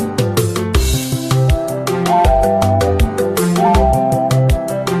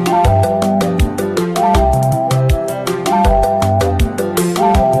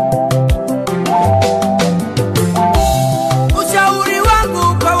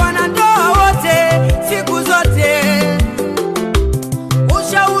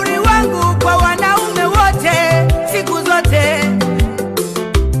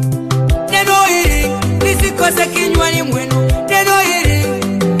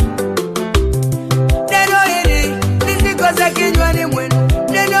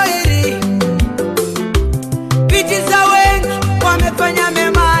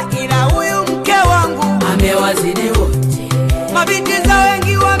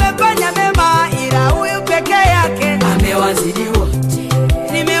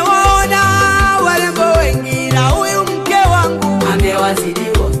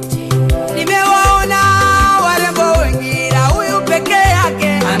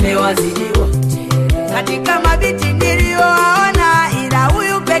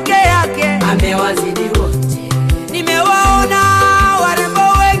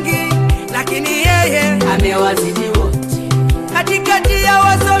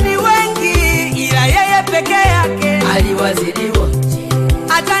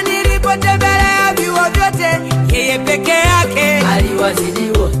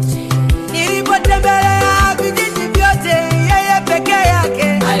aliwazidi wote. Nilipotembelea vijiji vyote, yeye peke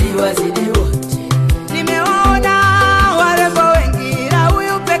yake aliwazidi wote. Nimeona warembo wengi, na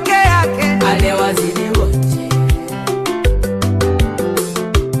huyu peke yake aliwazidi wote.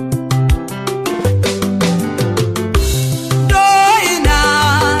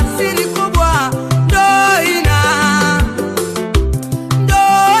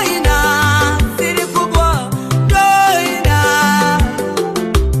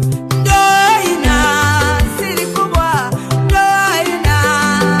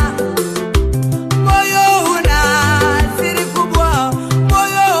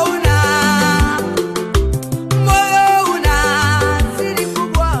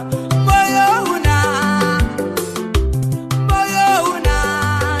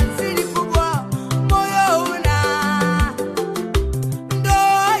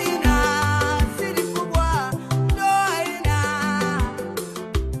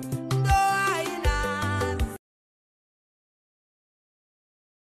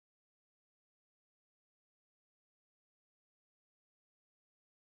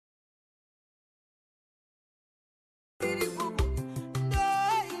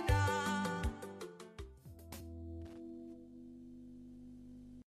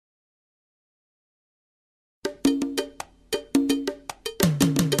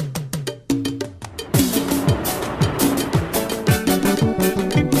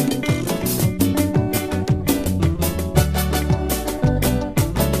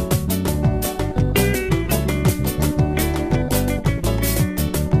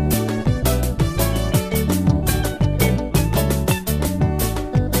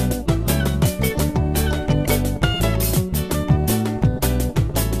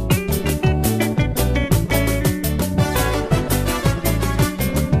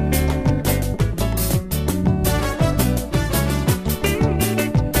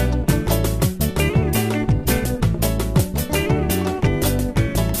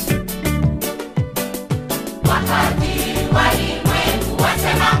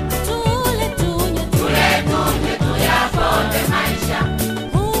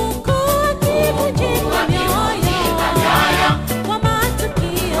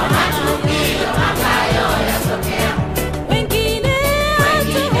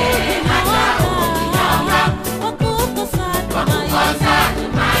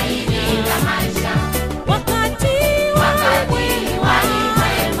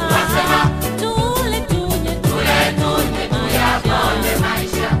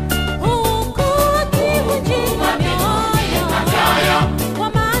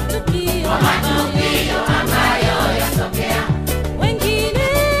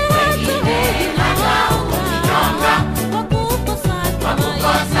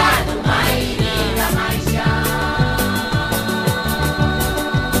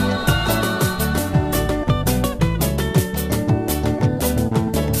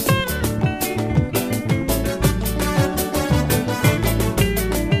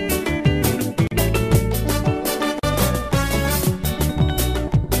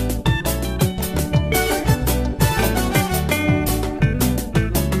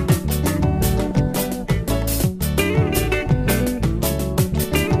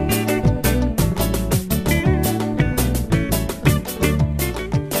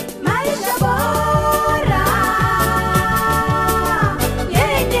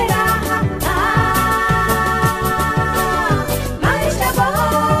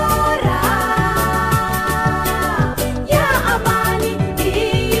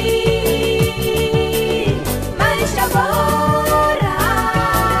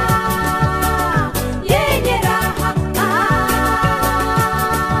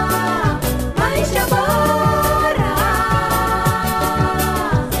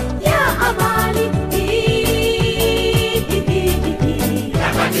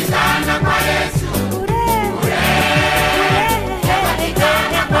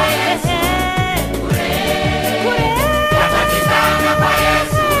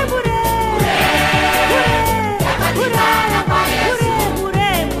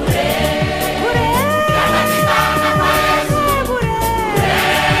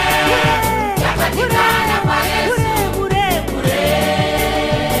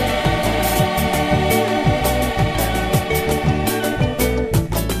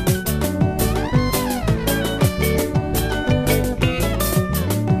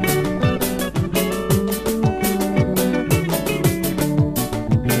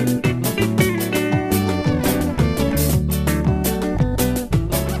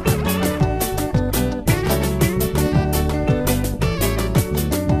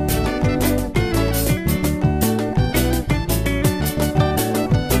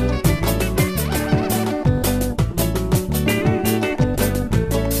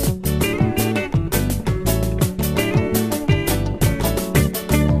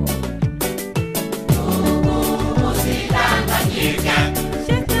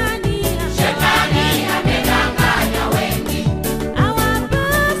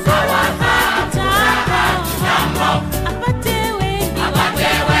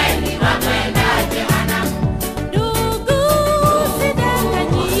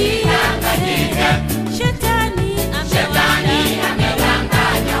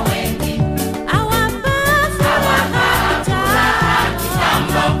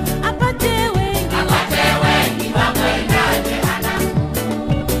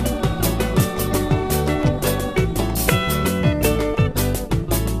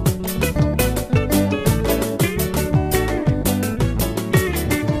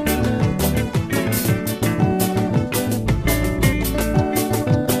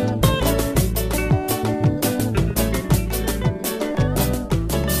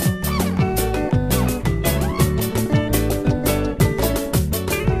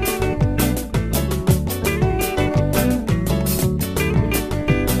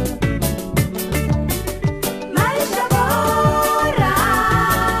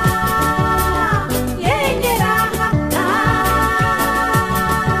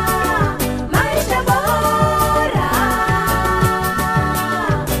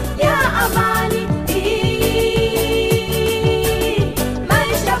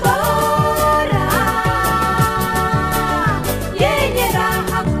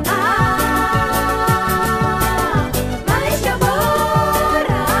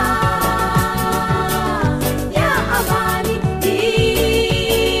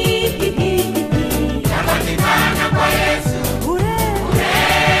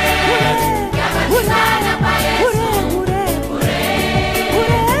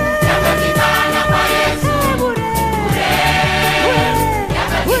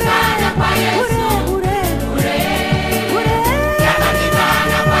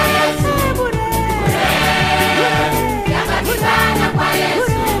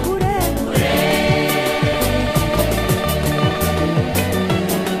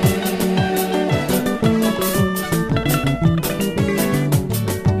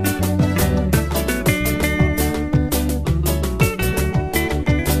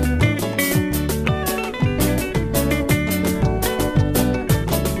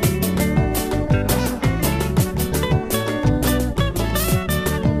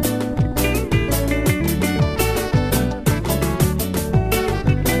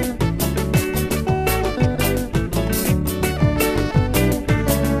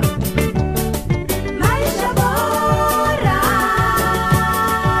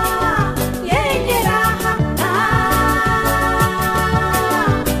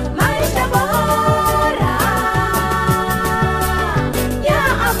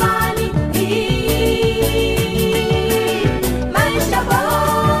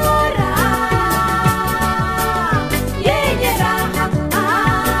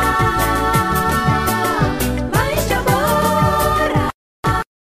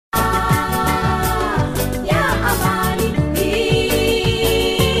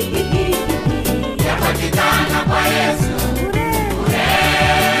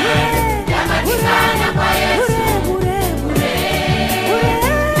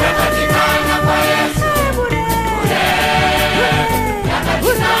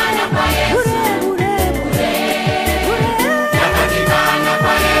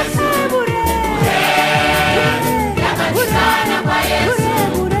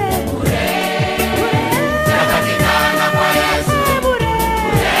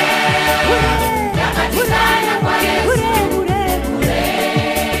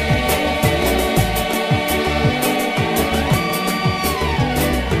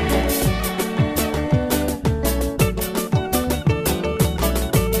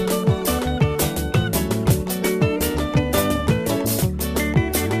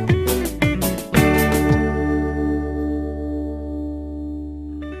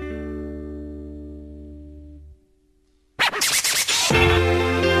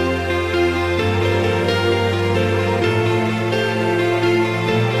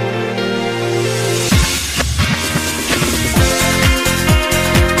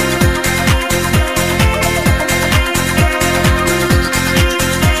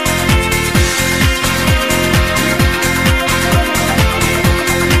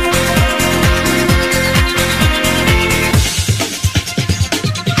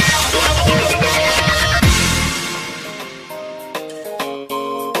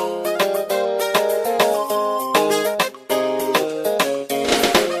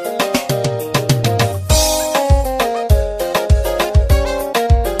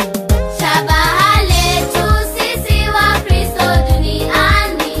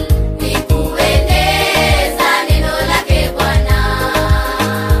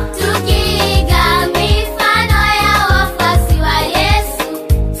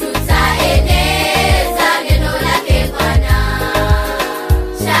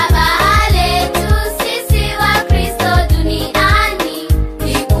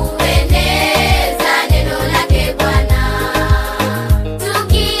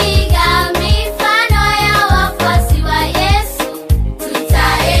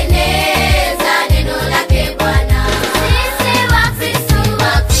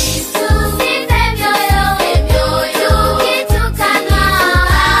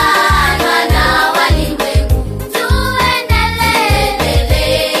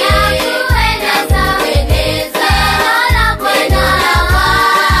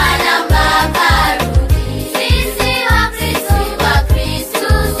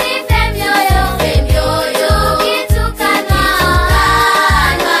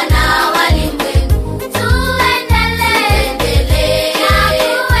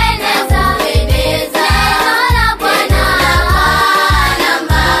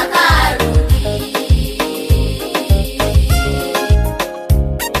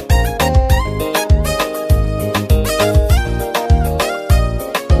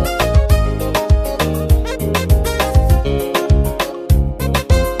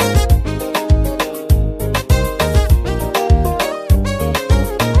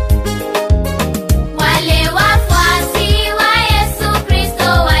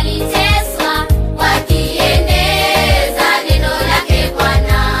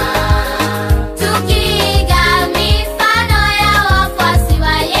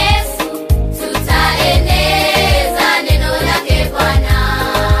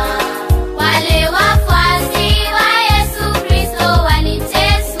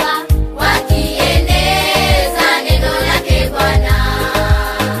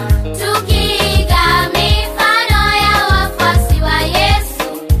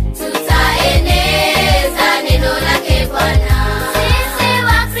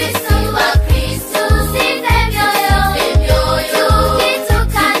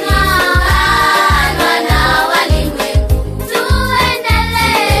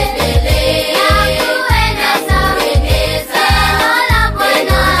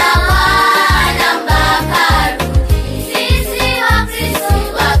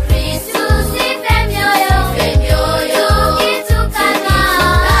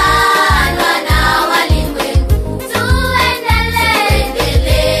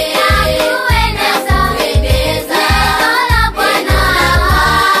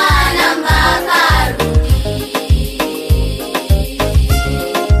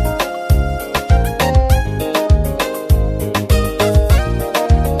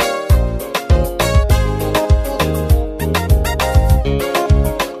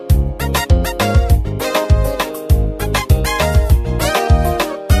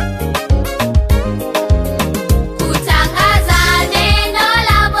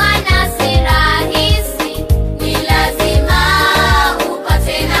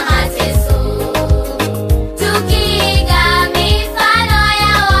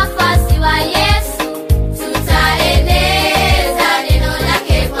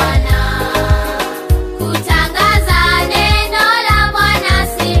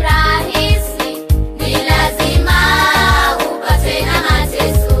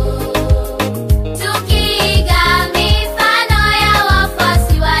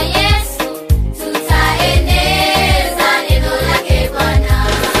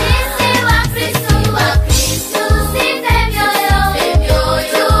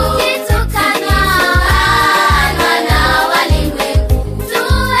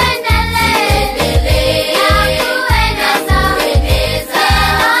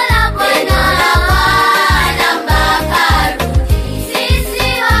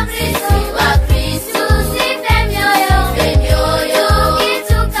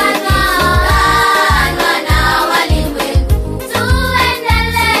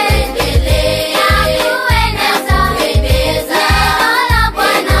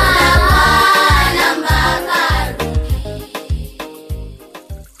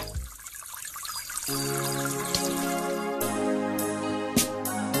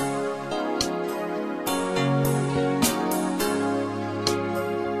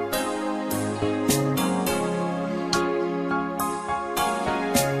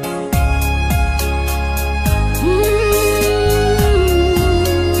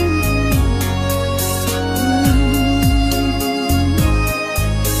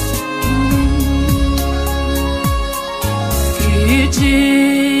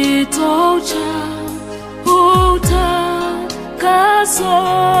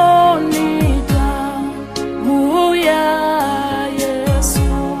 ni damu ya Yesu.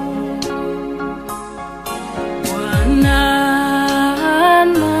 Bwana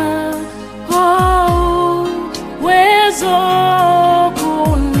ana uwezo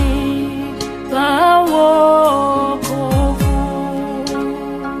kunipa wokovu.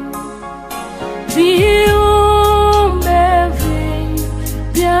 Viumbe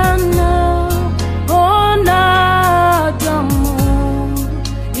vipya naona damu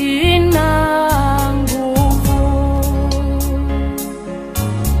ina nguvu.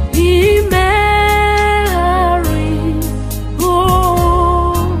 Imeharibu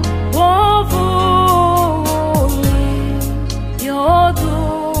uovu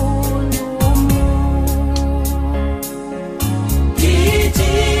uliodhulumu.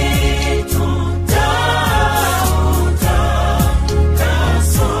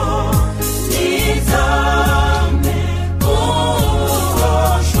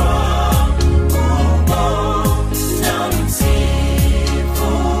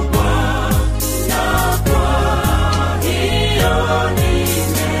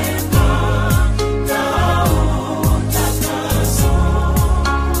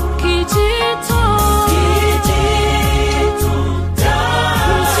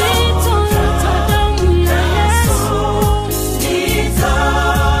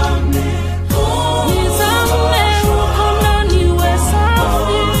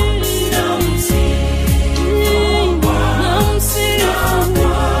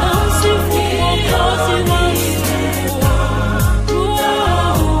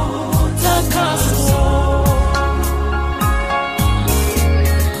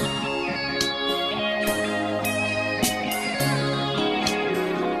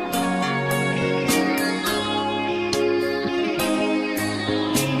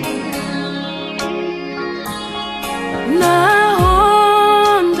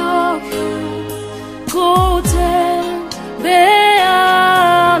 Naondoka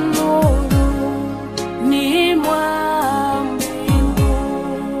kutembea nuruni mwa mbingu,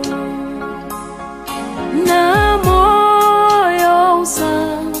 na moyo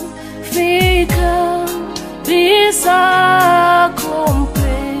safi kabisa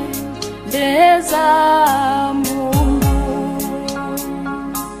kumpendeza Mungu.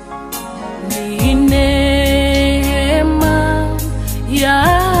 Ni neema ya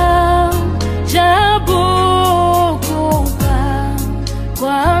ajabu kupa kwa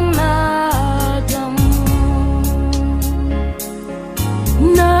wanadamu,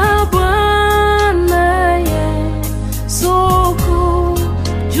 na Bwana Yesu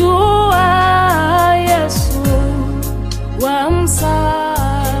kujua Yesu wa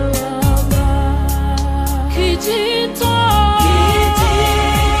msalaba. Kijito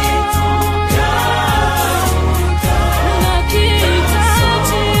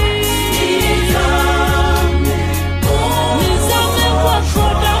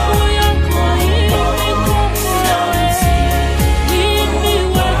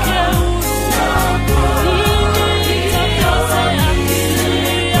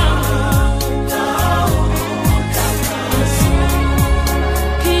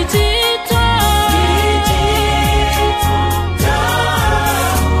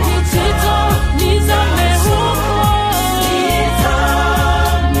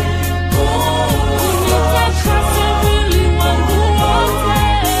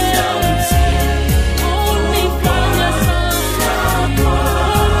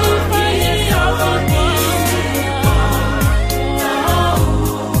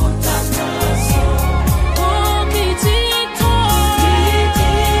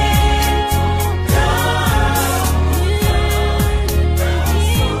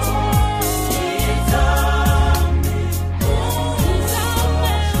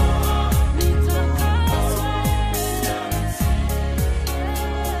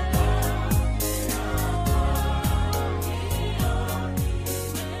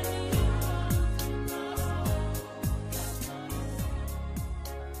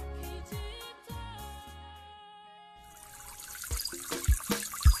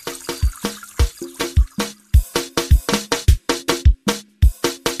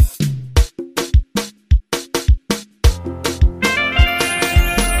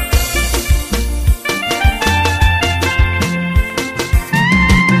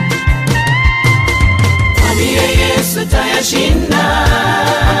utayashinda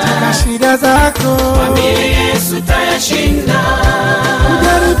katika shida zako. Mwambie Yesu utayashinda.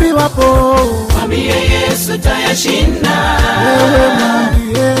 Ujaribiwapo, mwambie Yesu utayashinda. Wewe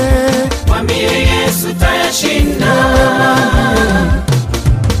mwambie Yesu utayashinda.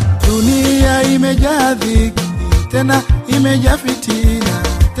 Dunia imejaa dhiki, tena imejaa fitina.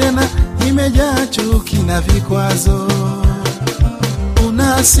 chuki na vikwazo.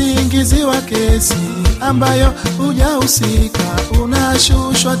 Unasingiziwa kesi ambayo hujahusika,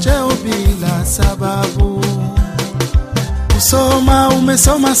 unashushwa cheo bila sababu. Kusoma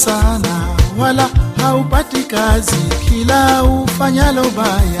umesoma sana, wala haupati kazi, kila ufanyalo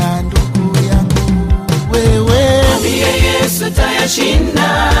baya. Ndugu yangu wewe, mwambie Yesu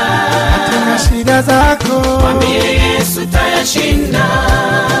tayashinda. katika shida zako, Mwambie Yesu tayashinda.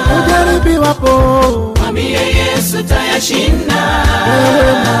 ujaribiwapo, Mwambie Yesu tayashinda.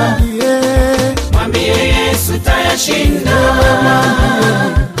 wewe mwambie, Mwambie Yesu tayashinda.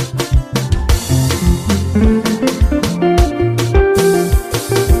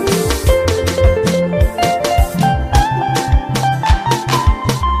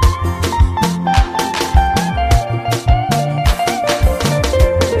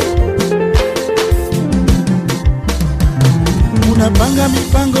 Unapanga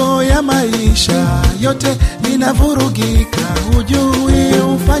mipango ya maisha yote inavurugika, hujui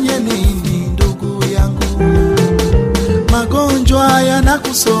ufanye nini. Ndugu yangu, magonjwa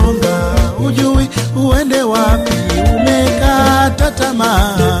yanakusonga, hujui uende wapi, umekata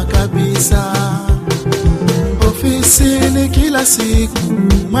tamaa kabisa. Ofisini kila siku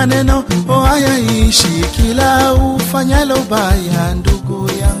maneno hayaishi, kila ufanyalo baya. Ndugu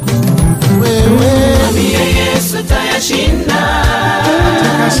yangu wewe, Mwambie Yesu tayashinda.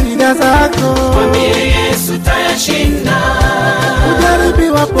 katika shida zako, Mwambie Yesu tayashinda.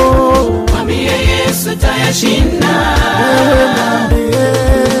 ujaribiwapo, Mwambie Yesu tayashinda. wewe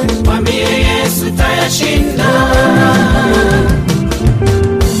mwambie, Mwambie Yesu tayashinda.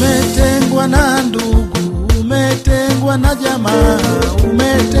 umetengwa na ndugu, umetengwa na jamaa,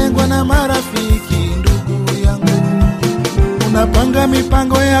 umetengwa na marafiki. Ndugu yangu, unapanga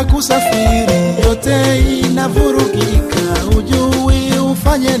mipango ya kusafiri, yote inavurugika, hujui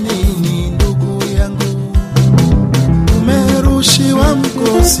ufanye nini. Ndugu yangu, umerushiwa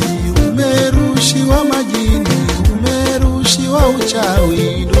mkosi, umerushiwa majini, umerushiwa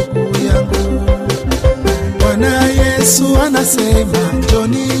uchawi. Ndugu yangu, Bwana Yesu anasema,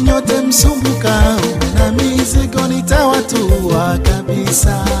 njoni nyote msumbukao na mizigo nitawatua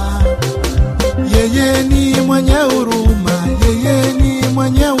kabisa. Yeye ni mwenye huruma, yeye ni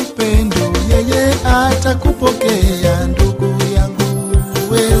mwenye upendo, yeye atakupokea. Ndugu yangu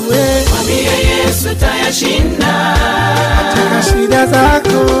wewe, Mwambie Yesu tayashinda. katika shida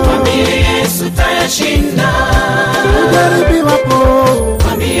zako, Mwambie Yesu tayashinda. ujaribiwapo,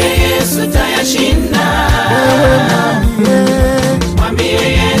 Mwambie Yesu tayashinda. wewe mwambie, Mwambie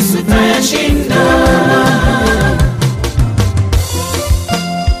Yesu tayashinda.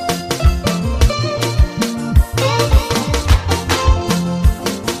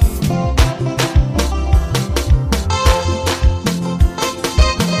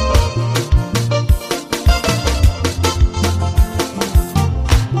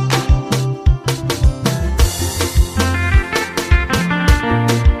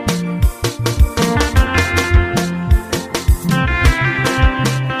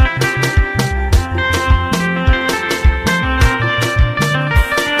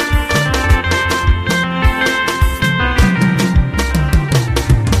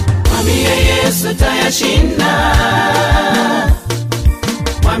 Mwambie Yesu tayashinda.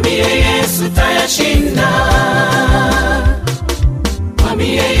 Mwambie Yesu tayashinda.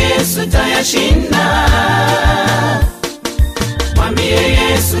 Mwambie Yesu tayashinda. Mwambie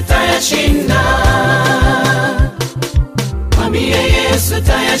Yesu tayashinda. Mwambie Yesu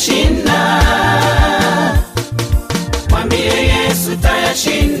tayashinda. Mwambie Yesu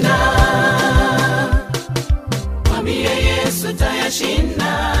tayashinda. Mwambie Yesu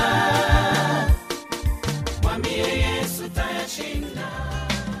tayashinda. Mwambie Yesu tayashinda.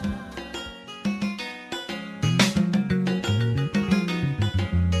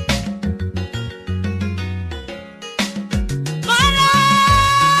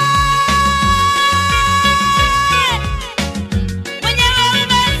 Mwenyewe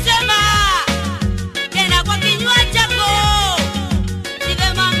umesema tena kwa kinywa chako, si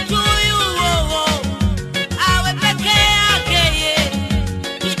vema mtu huyu awe peke yake,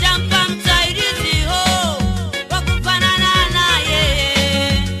 tutampa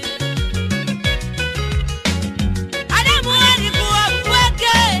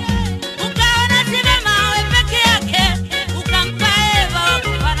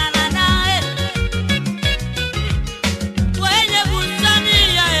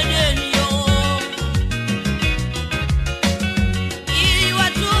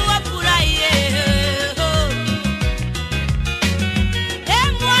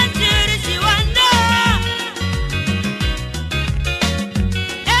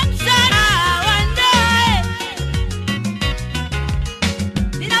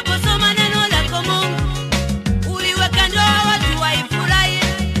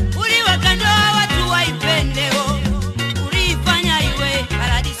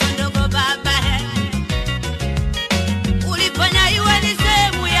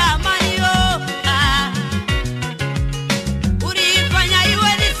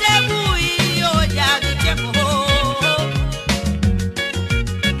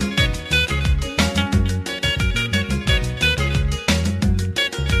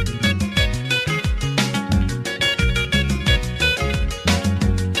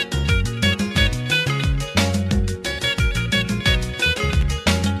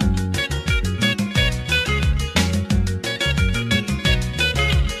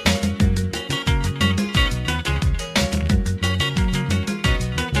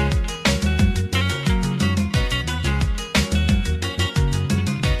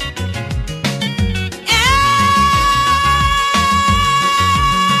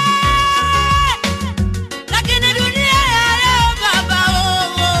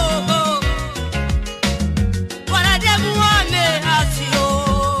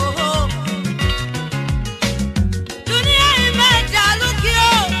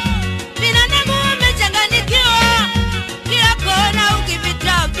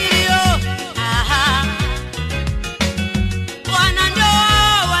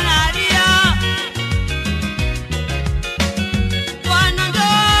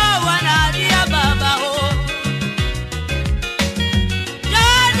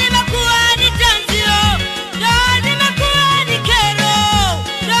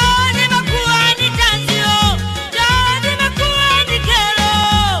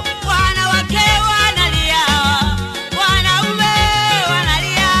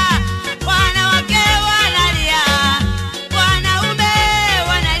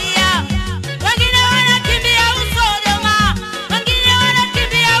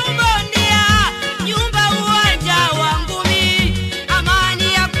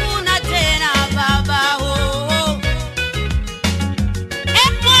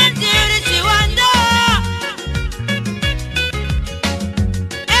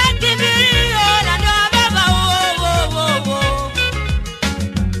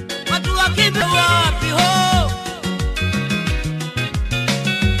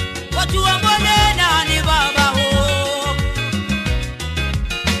watu wa mbonena ni baba ho.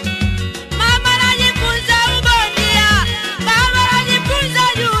 Mama anajifunza ubondia, baba anajifunza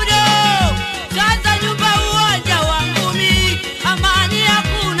judo. Sasa nyumba uwanja wa ngumi, amani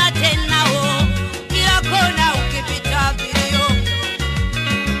hakuna tena ho. Kila kona ukipita vilio.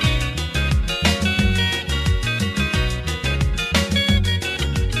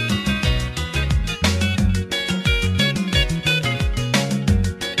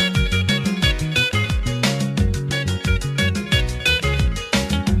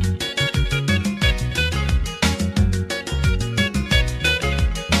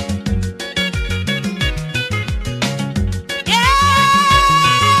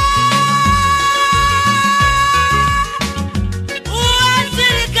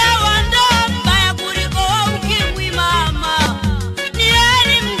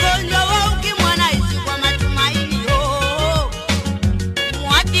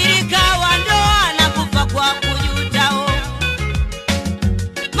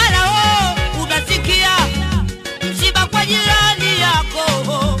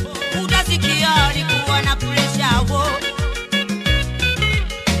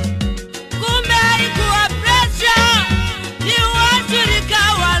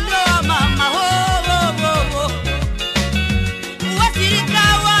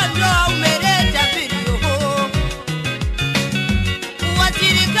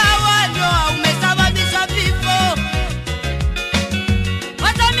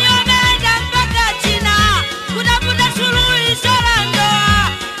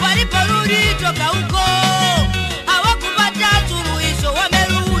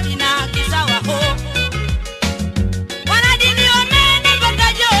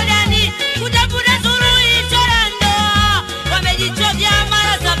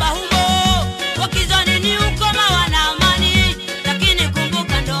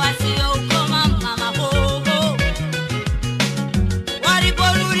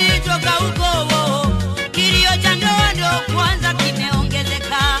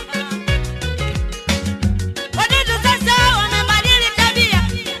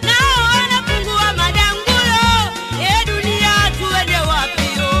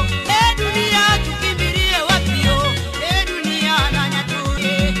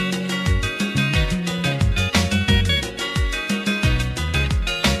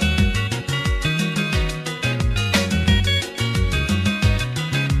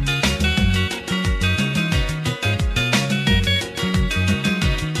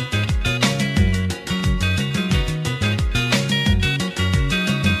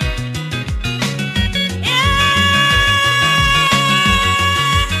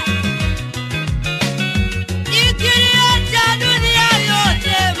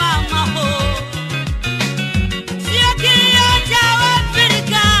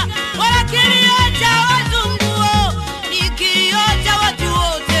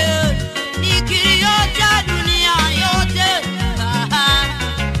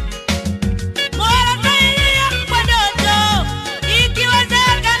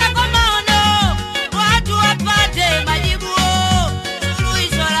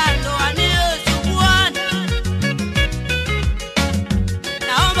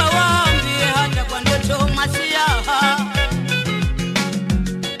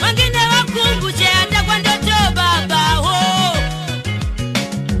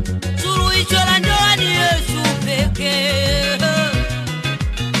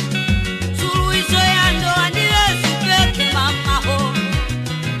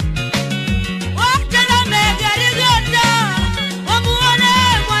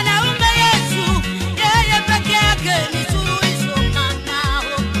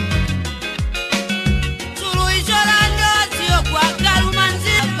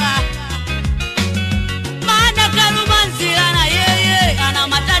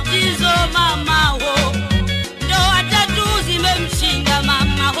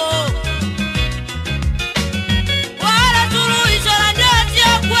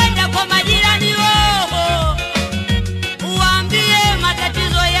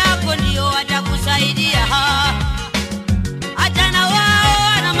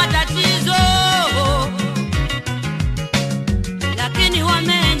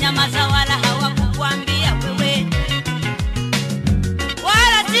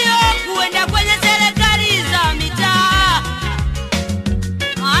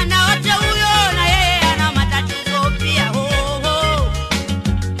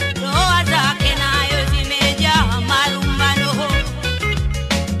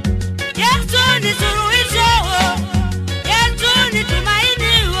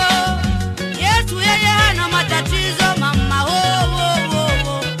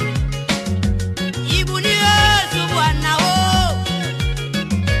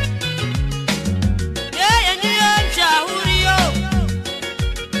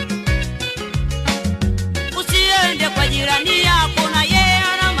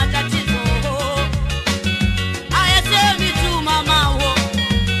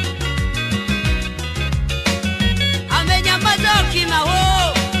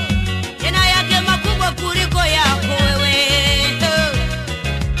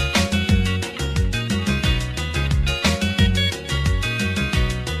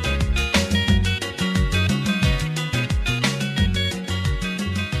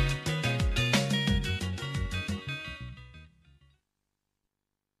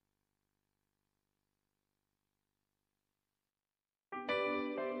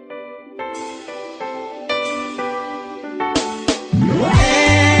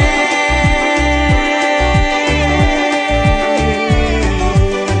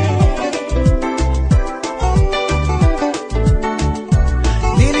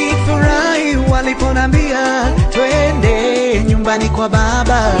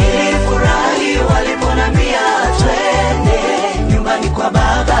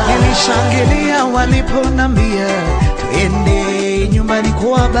 Nilishangilia waliponambia twende nyumbani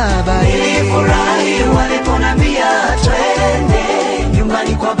kwa baba. Nilifurahi waliponambia twende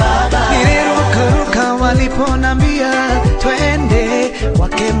nyumbani kwa baba. Nilirukaruka waliponambia twende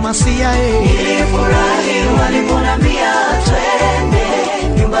kwake Masia. Nilifurahi waliponambia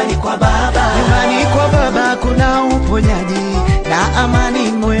twende nyumbani kwa baba. Nyumbani kwa baba kuna uponyaji na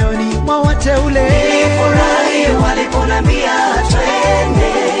amani moyoni mwa wateule. Nilifurahi waliponambia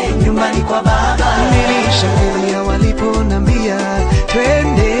twende nyumbani kwa baba. Nilishangilia waliponambia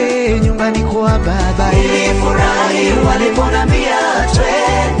twende nyumbani kwa baba. Nilifurahi waliponambia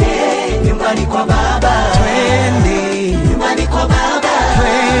twende nyumbani kwa baba. Twende nyumbani kwa baba.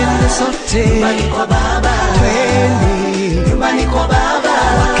 twende sote nyumbani kwa baba. twende nyumbani kwa baba.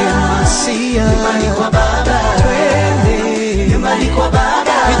 kwake Masia. nyumbani kwa baba. Twende nyumbani kwa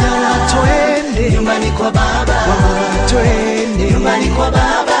baba. vijana twende nyumbani kwa baba. wamama twende nyumbani kwa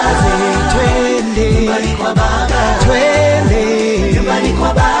baba. wazee twende nyumbani kwa baba. twende nyumbani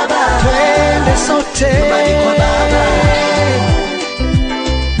kwa baba. twende sote nyumbani kwa baba.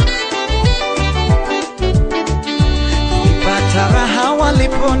 Nilipata raha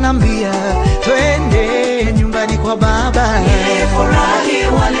waliponambia twende nyumbani kwa baba. Nilifurahi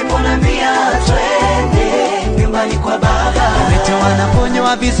waliponambia twende nyumbani kwa baba. Wote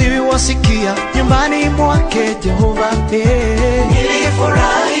wanaponywa viziwi wasikia nyumbani mwake Jehova.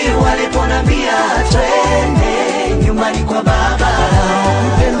 Nilifurahi waliponambia twende nyumbani kwa baba.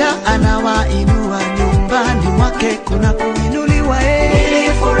 Mpenda anawainua nyumbani mwake kuna kuinuliwa.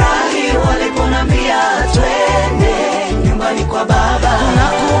 Nilifurahi waliponambia twende nyumbani kwa baba. Kuna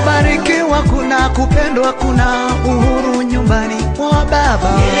kubarikiwa, kuna kupendwa, kuna uhuru nyumbani mwa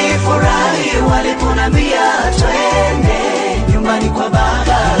baba. Nilifurahi waliponambia twende nyumbani kwa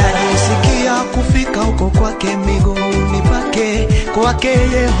baba. Najisikia kufika huko kwake, miguuni pake, kwake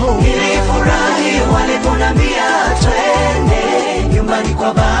Yehova. Nilifurahi waliponambia twende nyumbani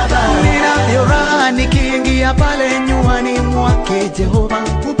kwa baba. Ninavyo raha nikiingia pale nyumbani mwake Jehova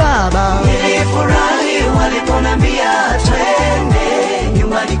baba. Nilifurahi waliponambia twende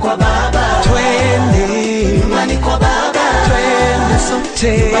nyumbani kwa baba. Twende nyumbani kwa baba. twende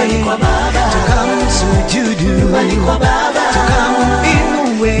sote nyumbani kwa baba. tukamsujudu nyumbani kwa baba.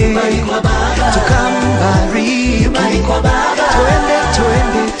 tukaminue nyumbani kwa baba. tukambariki nyumbani kwa baba. twende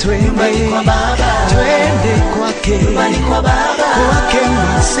twende nyumbani twende kwa baba. twende kwake nyumbani kwa baba. kwake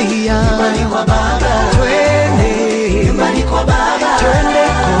Masia. nyumbani kwa baba. Twende nyumbani kwa baba. twende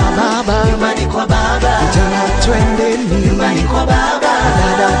kwa baba. nyumbani kwa baba. Vijana twendeni nyumbani kwa baba.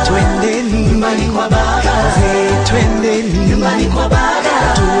 dada twendeni nyumbani kwa baba. wazee twendeni nyumbani kwa baba.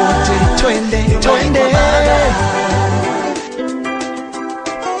 watu wote twende twende. kwa baba.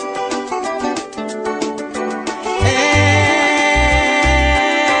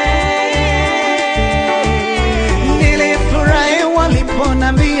 Nilifurahi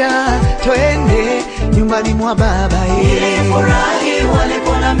waliponambia twende nyumbani mwa baba. Nilifurahi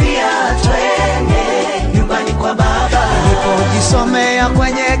waliponambia twende nyumbani kwa baba. Nilipojisomea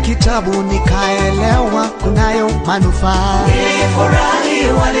kwenye kitabu nikaelewa kunayo manufaa.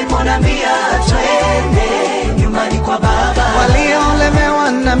 Nilifurahi waliponambia twende nyumbani kwa baba.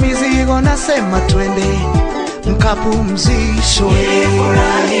 Waliolemewa na mizigo nasema twende mkapumzishwe.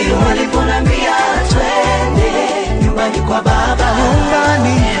 Nilifurahi waliponambia twende nyumbani kwa baba.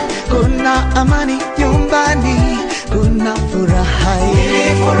 Nyumbani kuna amani, nyumbani kuna furaha.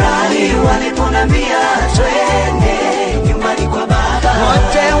 Nilifurahi waliponambia twende nyumbani kwa baba.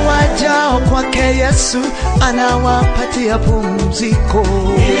 Wote wajao kwake Yesu anawapatia pumziko.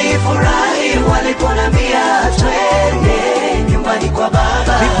 Nilifurahi waliponambia twende nyumbani kwa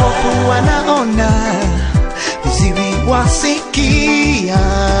baba. Vipofu wanaona, viziwi wasikia.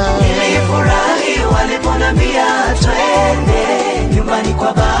 Nilifurahi waliponambia twende nyumbani kwa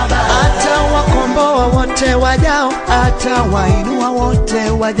baba. Atawakomboa wote wajao, atawainua wote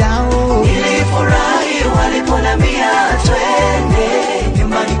wajao. Nilifurahi waliponambia twende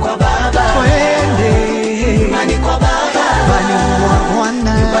nyumbani kwa baba. Twende nyumbani kwa baba. nyumbani mwa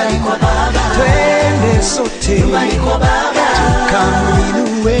Bwana. nyumbani kwa baba. Twende sote nyumbani kwa baba.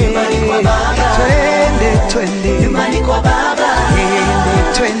 tukamwinue. nyumbani kwa baba. Twende twende nyumbani kwa baba.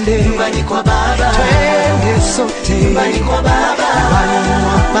 twende nyumbani kwa baba. twende sote nyumbani kwa baba. nyumbani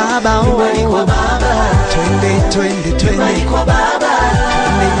mwa baba. nyumbani kwa baba. Twende twende nyumbani twende kwa baba.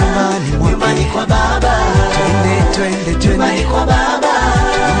 twende nyumbani nyumbani mwake. kwa baba. Twende twende nyumbani twende kwa baba.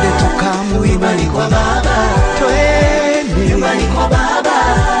 twende nyumbani tukamwinue. kwa baba. Twende nyumbani kwa baba.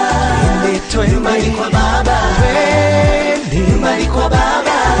 twende twende nyumbani kwa baba. twende nyumbani kwa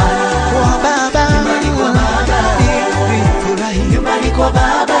baba. kwa baba. nyumbani kwa baba. Nilifurahi nyumbani kwa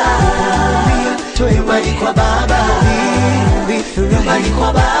baba. nyumbani kwa baba, nyumbani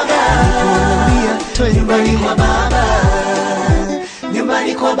kwa baba, nyumbani kwa baba,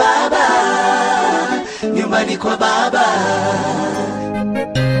 nyumbani kwa baba, nyumbani kwa baba.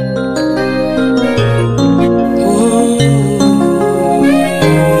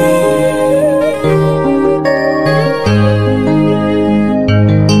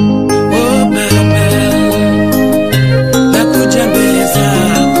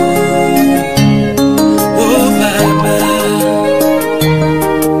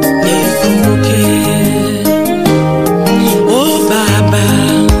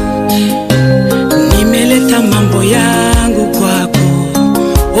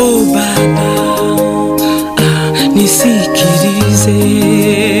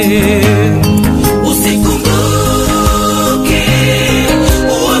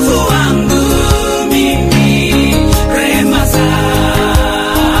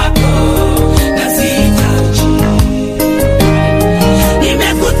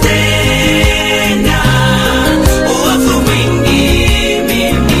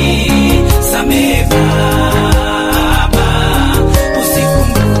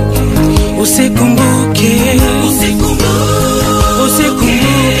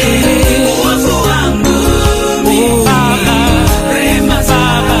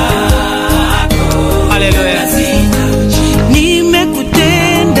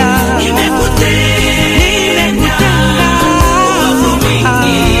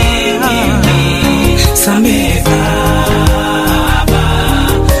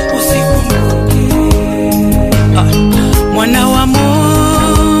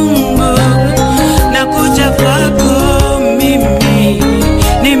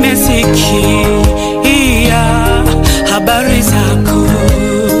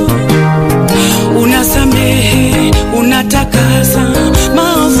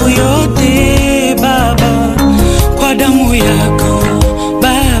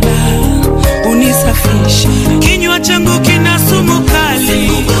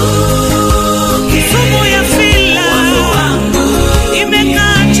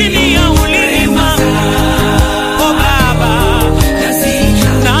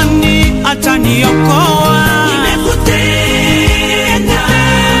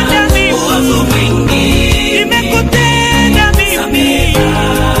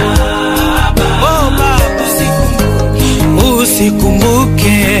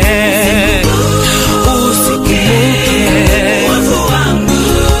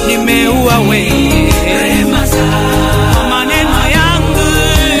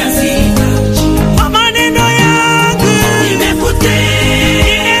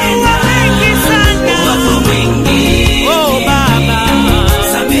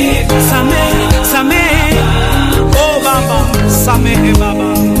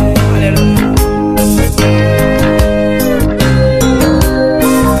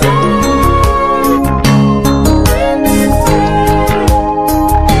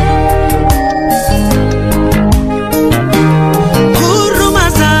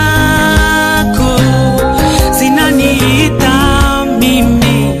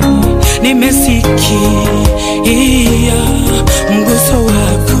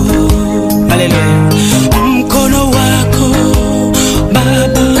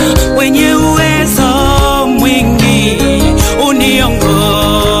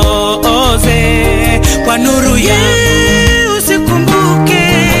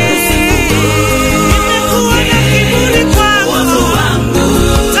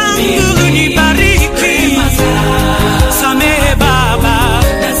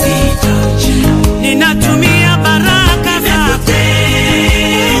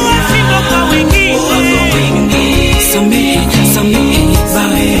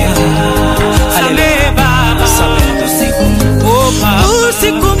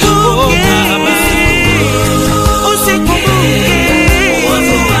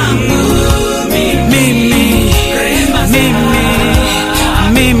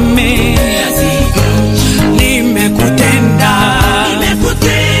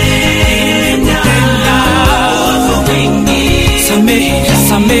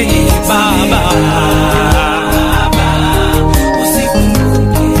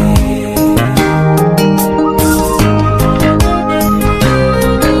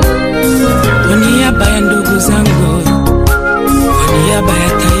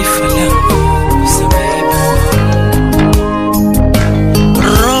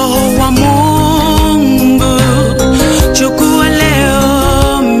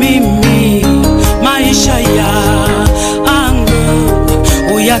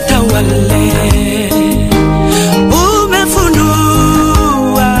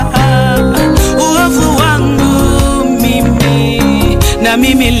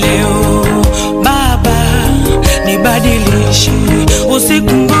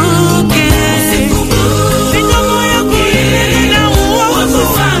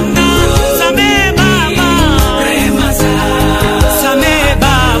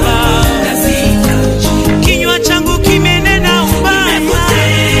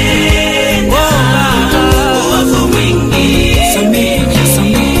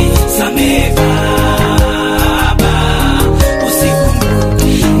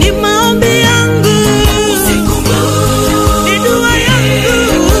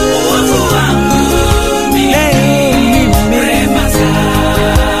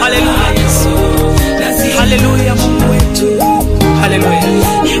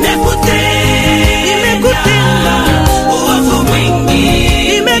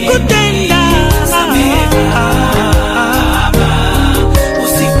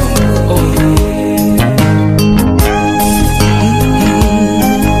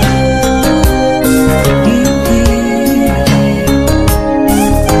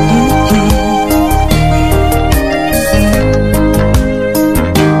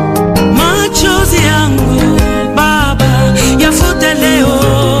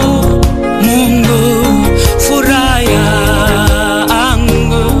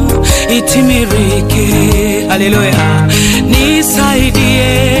 haleluya.